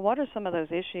topics, what are some of those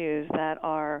issues that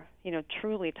are,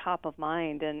 truly top of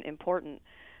mind and important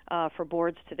for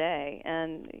boards today?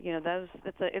 And,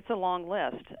 it's a long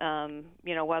list,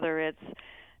 whether it's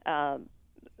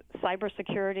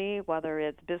cybersecurity, whether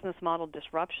it's business model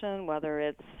disruption, whether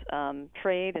it's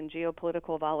trade and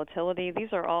geopolitical volatility.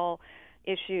 These are all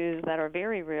issues that are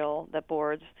very real that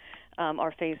boards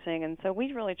are facing. And so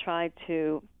we really try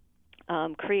to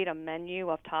create a menu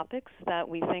of topics that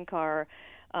we think are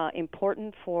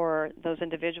important for those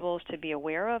individuals to be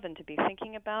aware of and to be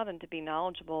thinking about and to be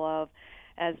knowledgeable of,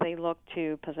 as they look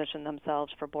to position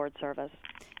themselves for board service.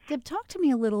 Deb, talk to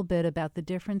me a little bit about the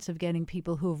difference of getting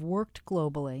people who have worked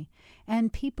globally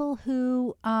and people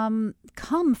who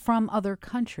come from other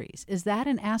countries. Is that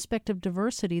an aspect of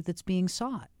diversity that's being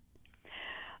sought?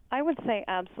 I would say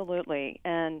absolutely,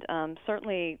 and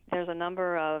certainly there's a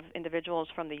number of individuals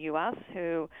from the U.S.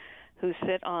 who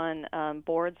sit on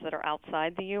boards that are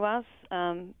outside the U.S.,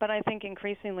 but I think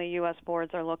increasingly U.S.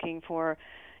 boards are looking for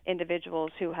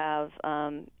individuals who have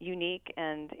unique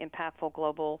and impactful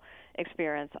global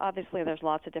experience. Obviously, there's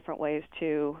lots of different ways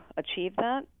to achieve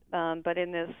that, but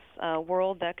in this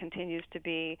world that continues to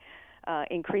be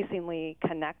increasingly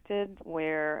connected,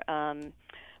 where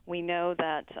we know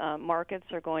that markets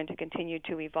are going to continue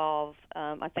to evolve,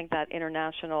 I think that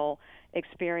international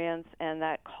experience and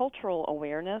that cultural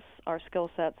awareness are skill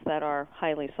sets that are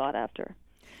highly sought after.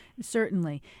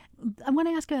 Certainly. I want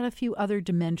to ask about a few other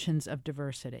dimensions of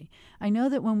diversity. I know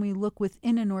that when we look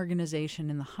within an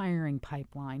organization in the hiring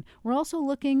pipeline, we're also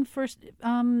looking for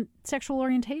sexual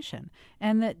orientation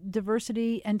and that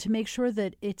diversity, and to make sure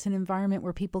that it's an environment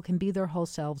where people can be their whole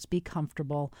selves, be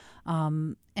comfortable,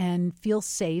 and feel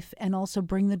safe, and also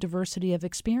bring the diversity of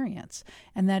experience.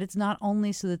 And that it's not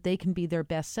only so that they can be their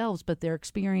best selves, but their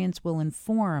experience will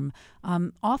inform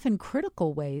often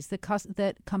critical ways that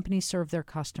companies serve their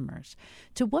customers.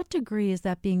 To what degree is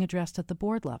that being addressed at the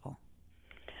board level?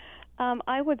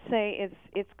 I would say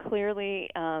it's clearly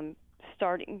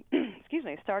starting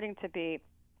to be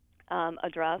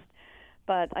addressed.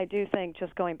 But I do think,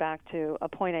 just going back to a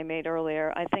point I made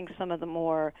earlier, I think some of the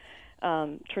more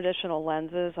traditional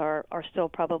lenses are still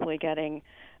probably getting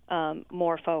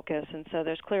more focus, and so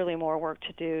there's clearly more work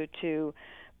to do to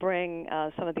bring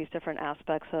some of these different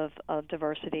aspects of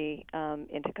diversity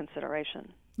into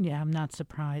consideration. Yeah, I'm not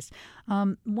surprised.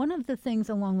 One of the things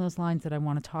along those lines that I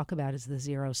want to talk about is the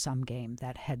zero-sum game,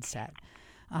 that headset.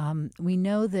 We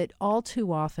know that all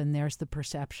too often there's the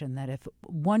perception that if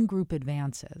one group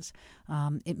advances,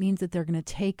 it means that they're going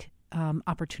to take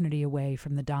opportunity away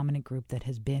from the dominant group that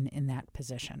has been in that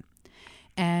position.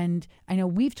 And I know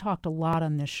we've talked a lot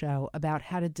on this show about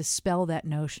how to dispel that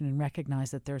notion and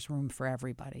recognize that there's room for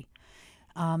everybody.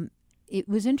 It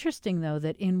was interesting, though,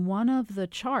 that in one of the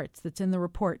charts that's in the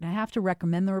report, and I have to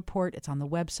recommend the report, it's on the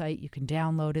website, you can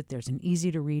download it, there's an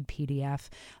easy-to-read PDF,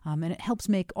 and it helps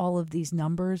make all of these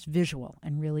numbers visual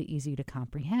and really easy to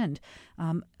comprehend.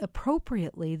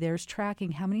 Appropriately, there's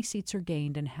tracking how many seats are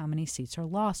gained and how many seats are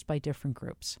lost by different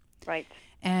groups. Right.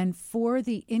 And for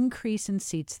the increase in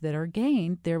seats that are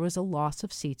gained, there was a loss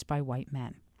of seats by white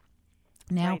men.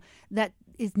 Now, right. That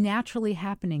is naturally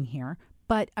happening here,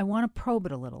 but I want to probe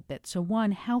it a little bit. So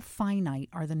one, how finite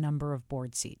are the number of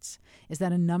board seats? Is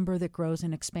that a number that grows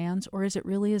and expands, or is it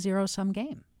really a zero-sum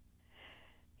game?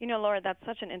 You know, Laura, that's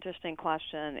such an interesting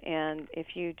question. And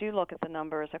if you do look at the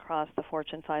numbers across the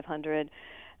Fortune 500,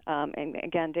 and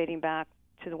again, dating back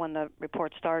to when the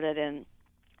report started in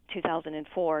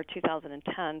 2004,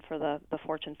 2010 for the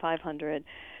Fortune 500,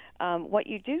 what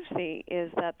you do see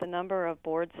is that the number of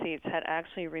board seats had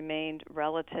actually remained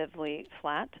relatively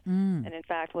flat, and in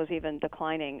fact was even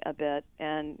declining a bit.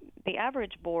 And the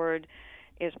average board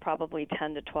is probably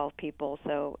 10 to 12 people.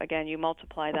 So again, you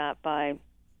multiply that by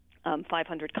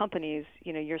 500 companies,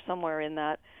 you know, you're somewhere in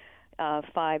that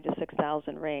 5,000 to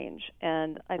 6,000 range.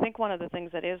 And I think one of the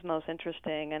things that is most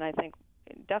interesting, and I think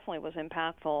definitely was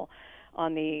impactful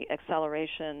on the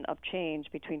acceleration of change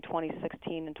between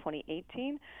 2016 and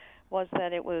 2018, was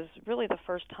that it was really the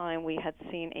first time we had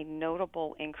seen a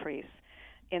notable increase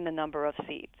in the number of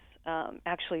seats.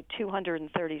 Actually,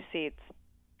 230 seats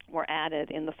were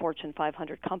added in the Fortune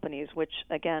 500 companies, which,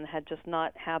 again, had just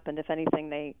not happened. If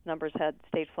anything, numbers had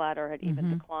stayed flat or had even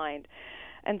declined.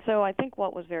 And so I think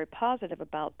what was very positive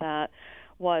about that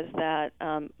was that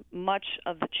much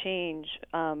of the change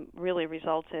really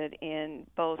resulted in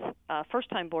both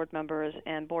first-time board members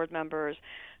and board members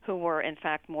who were, in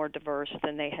fact, more diverse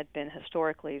than they had been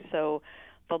historically. So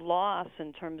the loss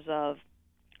in terms of,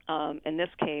 in this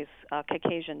case,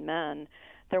 Caucasian men,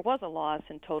 there was a loss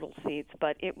in total seats,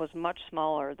 but it was much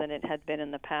smaller than it had been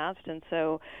in the past. And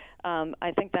so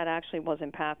I think that actually was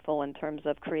impactful in terms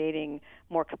of creating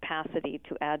more capacity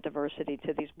to add diversity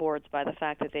to these boards by the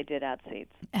fact that they did add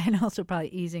seats. And also probably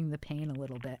easing the pain a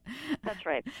little bit. That's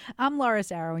right. I'm Laura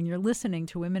Zarrow, and you're listening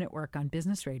to Women at Work on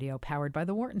Business Radio, powered by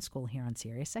the Wharton School here on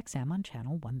Sirius XM on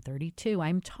Channel 132.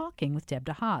 I'm talking with Deb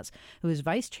DeHaas, who is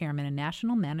Vice Chairman and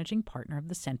National Managing Partner of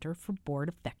the Center for Board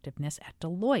Effectiveness at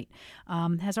Deloitte.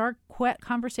 Has our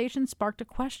conversation sparked a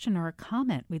question or a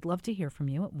comment? We'd love to hear from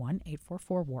you at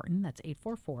 1-844-WHARTON. That's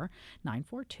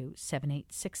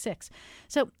 844-942-7866.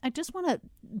 So I just want to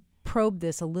probe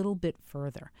this a little bit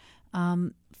further.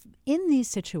 In these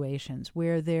situations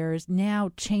where there's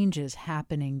now changes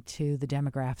happening to the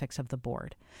demographics of the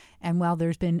board, and while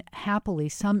there's been happily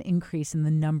some increase in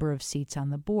the number of seats on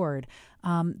the board,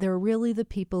 there are really the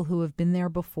people who have been there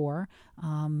before,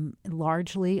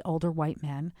 largely older white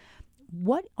men.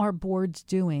 What are boards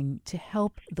doing to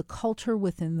help the culture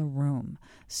within the room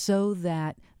so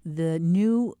that the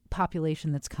new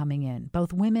population that's coming in,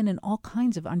 both women and all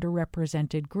kinds of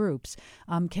underrepresented groups,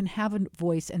 can have a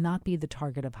voice and not be the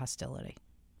target of hostility?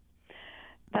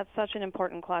 That's such an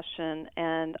important question,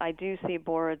 and I do see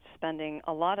boards spending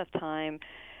a lot of time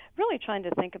really trying to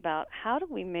think about how do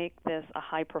we make this a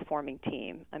high-performing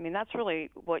team. I mean, that's really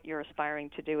what you're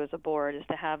aspiring to do as a board, is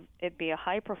to have it be a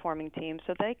high-performing team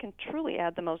so they can truly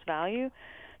add the most value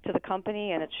to the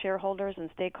company and its shareholders and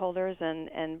stakeholders,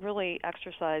 and really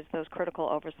exercise those critical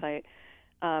oversight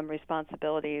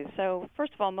responsibilities. So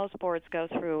first of all, most boards go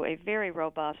through a very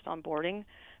robust onboarding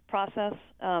process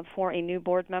for a new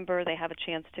board member. They have a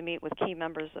chance to meet with key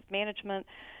members of management.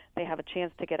 They have a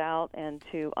chance to get out and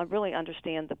to really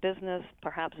understand the business,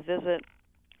 perhaps visit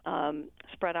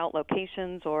spread out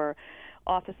locations or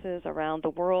offices around the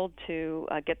world to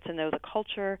get to know the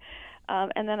culture.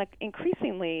 And then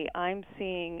increasingly, I'm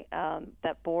seeing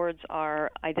that boards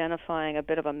are identifying a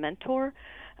bit of a mentor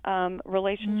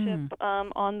relationship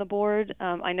on the board.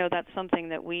 I know that's something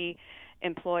that we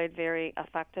employed very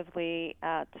effectively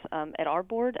at our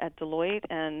board at Deloitte,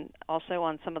 and also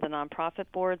on some of the nonprofit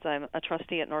boards. I'm a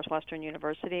trustee at Northwestern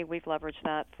University. We've leveraged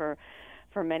that for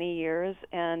many years,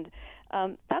 and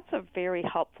that's a very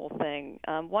helpful thing.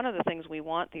 One of the things we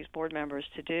want these board members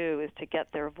to do is to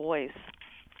get their voice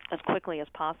as quickly as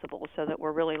possible, so that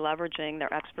we're really leveraging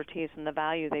their expertise and the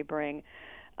value they bring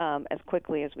as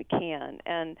quickly as we can.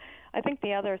 And I think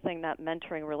the other thing that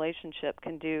mentoring relationship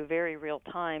can do very real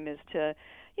time is to,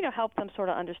 help them sort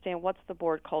of understand what's the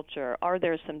board culture. Are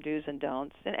there some do's and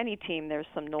don'ts? In any team, there's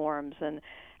some norms, and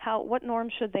what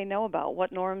norms should they know about?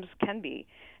 What norms can be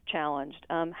challenged?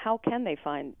 How can they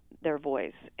find their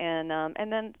voice? And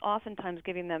then oftentimes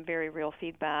giving them very real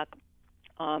feedback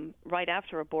right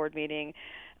after a board meeting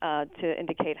to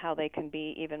indicate how they can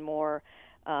be even more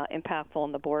impactful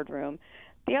in the boardroom.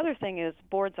 The other thing is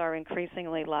boards are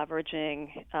increasingly leveraging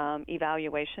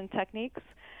evaluation techniques,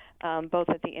 both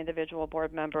at the individual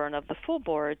board member and of the full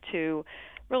board, to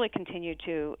really continue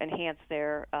to enhance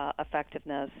their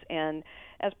effectiveness. And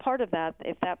as part of that,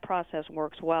 if that process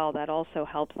works well, that also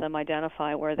helps them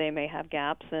identify where they may have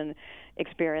gaps in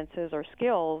experiences or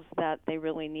skills that they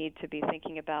really need to be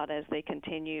thinking about as they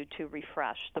continue to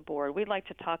refresh the board. We'd like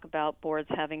to talk about boards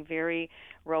having very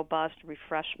robust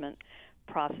refreshment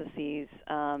processes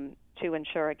to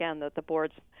ensure, again, that the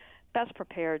board's best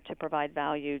prepared to provide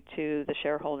value to the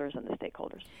shareholders and the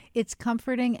stakeholders. It's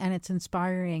comforting and it's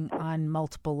inspiring on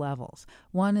multiple levels.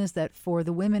 One is that for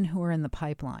the women who are in the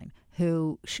pipeline,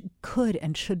 who could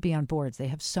and should be on boards, they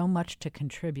have so much to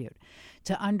contribute,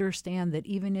 to understand that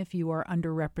even if you are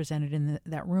underrepresented in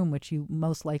that room, which you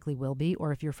most likely will be,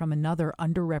 or if you're from another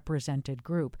underrepresented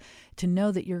group, to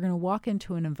know that you're going to walk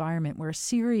into an environment where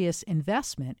serious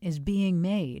investment is being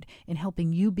made in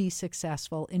helping you be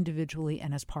successful individually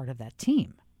and as part of that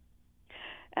team.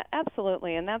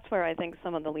 Absolutely, and that's where I think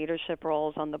some of the leadership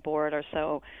roles on the board are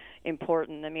so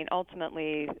important. I mean,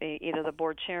 ultimately, either the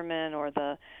board chairman or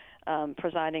the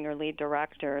presiding or lead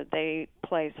director, they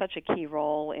play such a key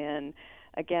role in,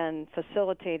 again,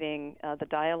 facilitating the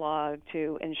dialogue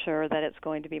to ensure that it's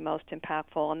going to be most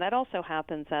impactful. And that also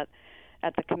happens at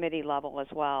the committee level as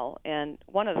well. And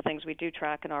one of the things we do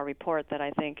track in our report that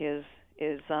I think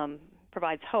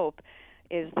provides hope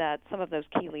is that some of those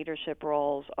key leadership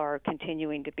roles are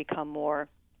continuing to become more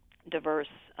diverse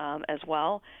as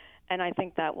well. And I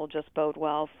think that will just bode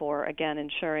well for, again,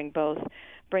 ensuring both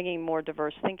bringing more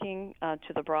diverse thinking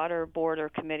to the broader board or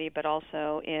committee, but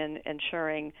also in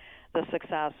ensuring the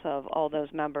success of all those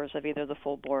members of either the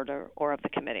full board or of the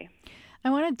committee. I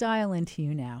want to dial into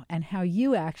you now and how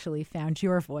you actually found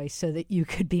your voice so that you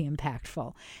could be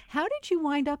impactful. How did you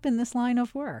wind up in this line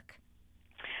of work?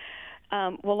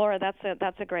 Well, Laura,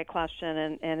 that's a great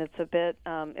question, and it's a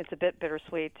bit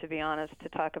bittersweet, to be honest, to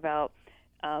talk about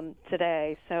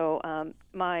today. So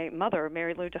my mother,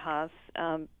 Mary Lou DeHaas,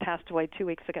 passed away 2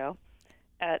 weeks ago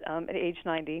at age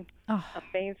 90. Oh.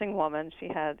 Amazing woman. She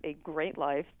had a great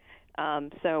life.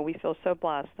 So we feel so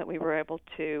blessed that we were able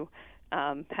to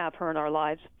have her in our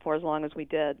lives for as long as we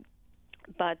did.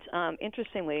 But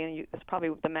interestingly, and it's probably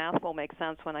the math will make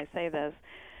sense when I say this,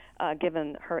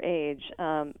 given her age,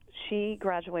 she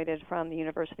graduated from the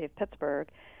University of Pittsburgh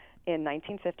in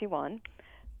 1951.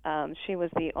 She was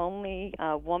the only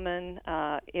woman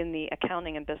in the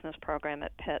accounting and business program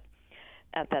at Pitt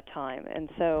at that time. And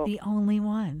so the only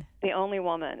one. The only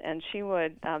woman. And she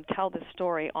would tell this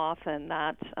story often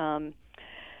that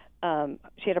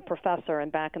she had a professor,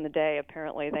 and back in the day,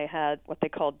 apparently they had what they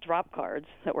called drop cards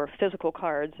that were physical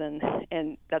cards,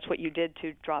 and that's what you did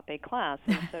to drop a class.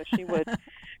 And so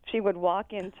she would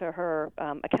walk into her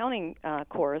accounting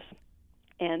course,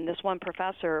 and this one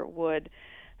professor would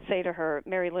say to her,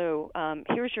 Mary Lou,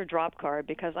 here's your drop card,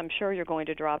 because I'm sure you're going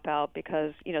to drop out,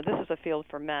 because this is a field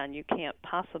for men. You can't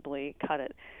possibly cut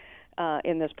it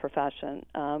in this profession.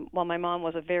 Well, my mom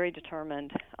was a very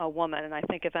determined woman, and I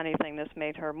think, if anything, this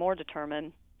made her more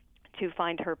determined to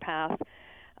find her path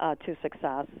to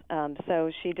success.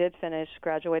 So she did finish,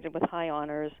 graduated with high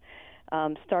honors,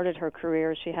 started her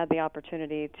career. She had the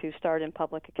opportunity to start in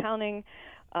public accounting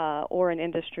or in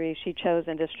industry. She chose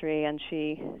industry, and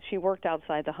she worked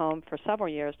outside the home for several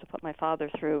years to put my father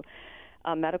through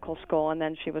medical school, and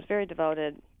then she was very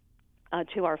devoted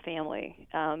to our family.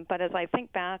 But as I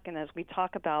think back and as we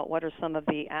talk about what are some of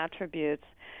the attributes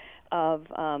of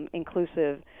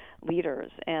inclusive leaders,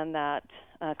 and that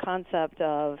concept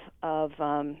of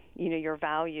your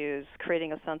values,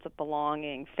 creating a sense of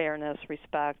belonging, fairness,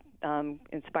 respect,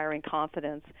 inspiring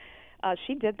confidence,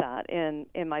 she did that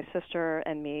in my sister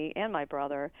and me and my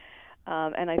brother,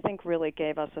 and I think really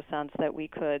gave us a sense that we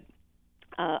could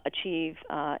achieve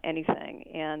anything.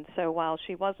 And so while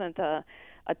she wasn't a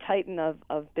titan of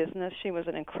business, she was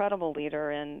an incredible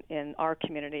leader in our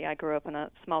community. I grew up in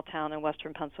a small town in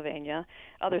western Pennsylvania,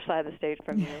 other side of the state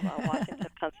from you, Washington,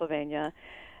 Pennsylvania.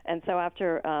 And so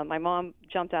after my mom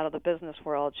jumped out of the business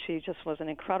world, she just was an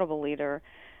incredible leader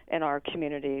in our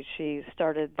community. She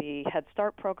started the Head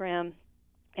Start program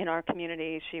in our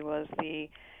community. She was the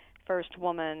first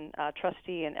woman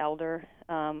trustee and elder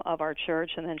of our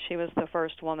church, and then she was the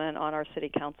first woman on our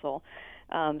city council.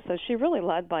 So she really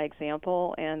led by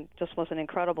example and just was an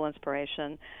incredible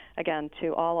inspiration, again,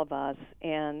 to all of us.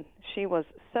 And she was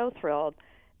so thrilled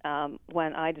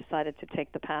when I decided to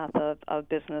take the path of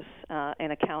business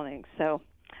and accounting. So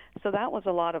that was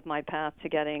a lot of my path to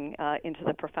getting into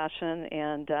the profession,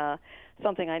 and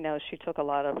something I know she took a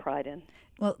lot of pride in.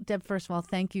 Well, Deb, first of all,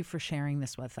 thank you for sharing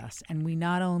this with us. And we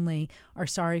not only are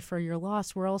sorry for your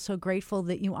loss, we're also grateful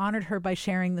that you honored her by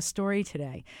sharing the story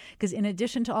today. Because in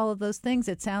addition to all of those things,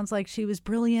 it sounds like she was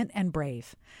brilliant and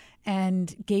brave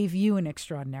and gave you an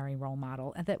extraordinary role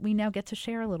model, and that we now get to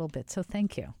share a little bit. So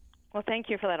thank you. Well, thank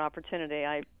you for that opportunity.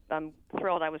 I'm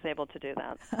thrilled I was able to do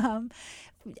that.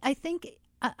 I think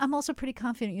I'm also pretty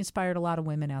confident you inspired a lot of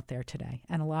women out there today,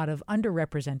 and a lot of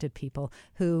underrepresented people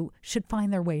who should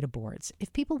find their way to boards.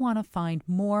 If people want to find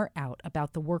more out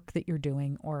about the work that you're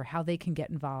doing or how they can get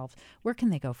involved, where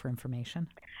can they go for information?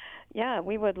 Yeah,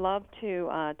 we would love to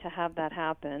have that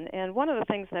happen. And one of the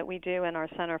things that we do in our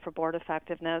Center for Board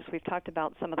Effectiveness, we've talked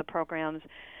about some of the programs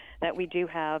that we do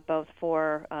have both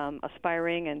for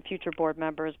aspiring and future board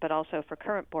members, but also for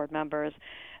current board members.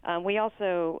 We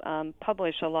also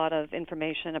publish a lot of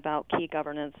information about key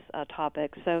governance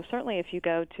topics. So certainly if you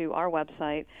go to our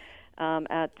website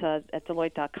at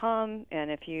Deloitte.com,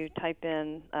 and if you type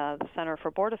in the Center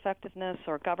for Board Effectiveness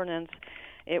or Governance,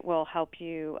 it will help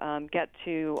you get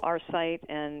to our site.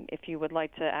 And if you would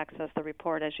like to access the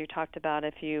report, as you talked about,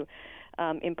 if you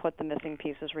input the missing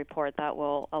pieces report, that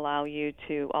will allow you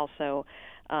to also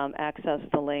access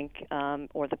the link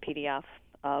or the PDF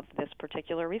of this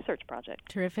particular research project.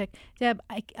 Terrific. Deb,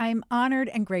 I'm honored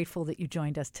and grateful that you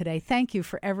joined us today. Thank you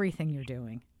for everything you're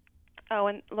doing. Oh,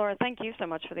 and Laura, thank you so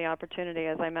much for the opportunity.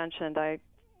 As I mentioned, I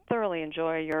thoroughly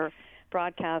enjoy your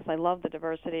broadcast. I love the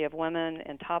diversity of women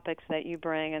and topics that you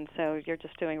bring, and so you're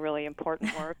just doing really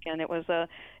important work, and it was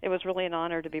really an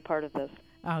honor to be part of this.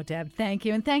 Oh, Deb, thank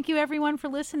you. And thank you, everyone, for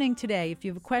listening today. If you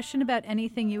have a question about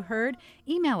anything you heard,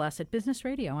 email us at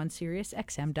businessradio on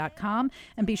SiriusXM.com,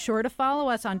 and be sure to follow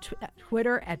us on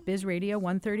Twitter at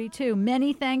BizRadio132.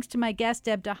 Many thanks to my guest,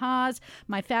 Deb DeHaas,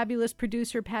 my fabulous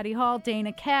producer, Patty Hall,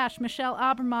 Dana Cash, Michelle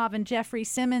Abramov, and Jeffrey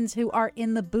Simmons, who are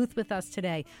in the booth with us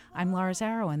today. I'm Laura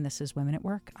Zarrow, and this is Women at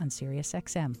Work on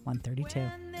SiriusXM 132.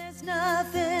 When there's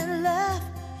nothing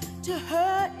left to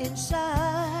hurt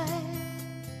inside,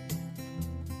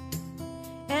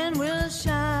 and we'll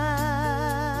shine,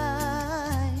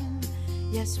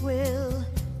 yes, we'll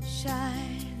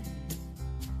shine,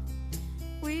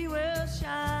 we will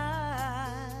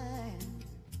shine.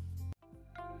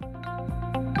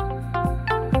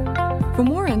 For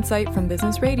more insight from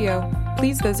Business Radio,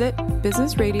 please visit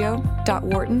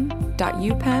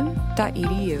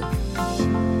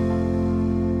businessradio.wharton.upenn.edu.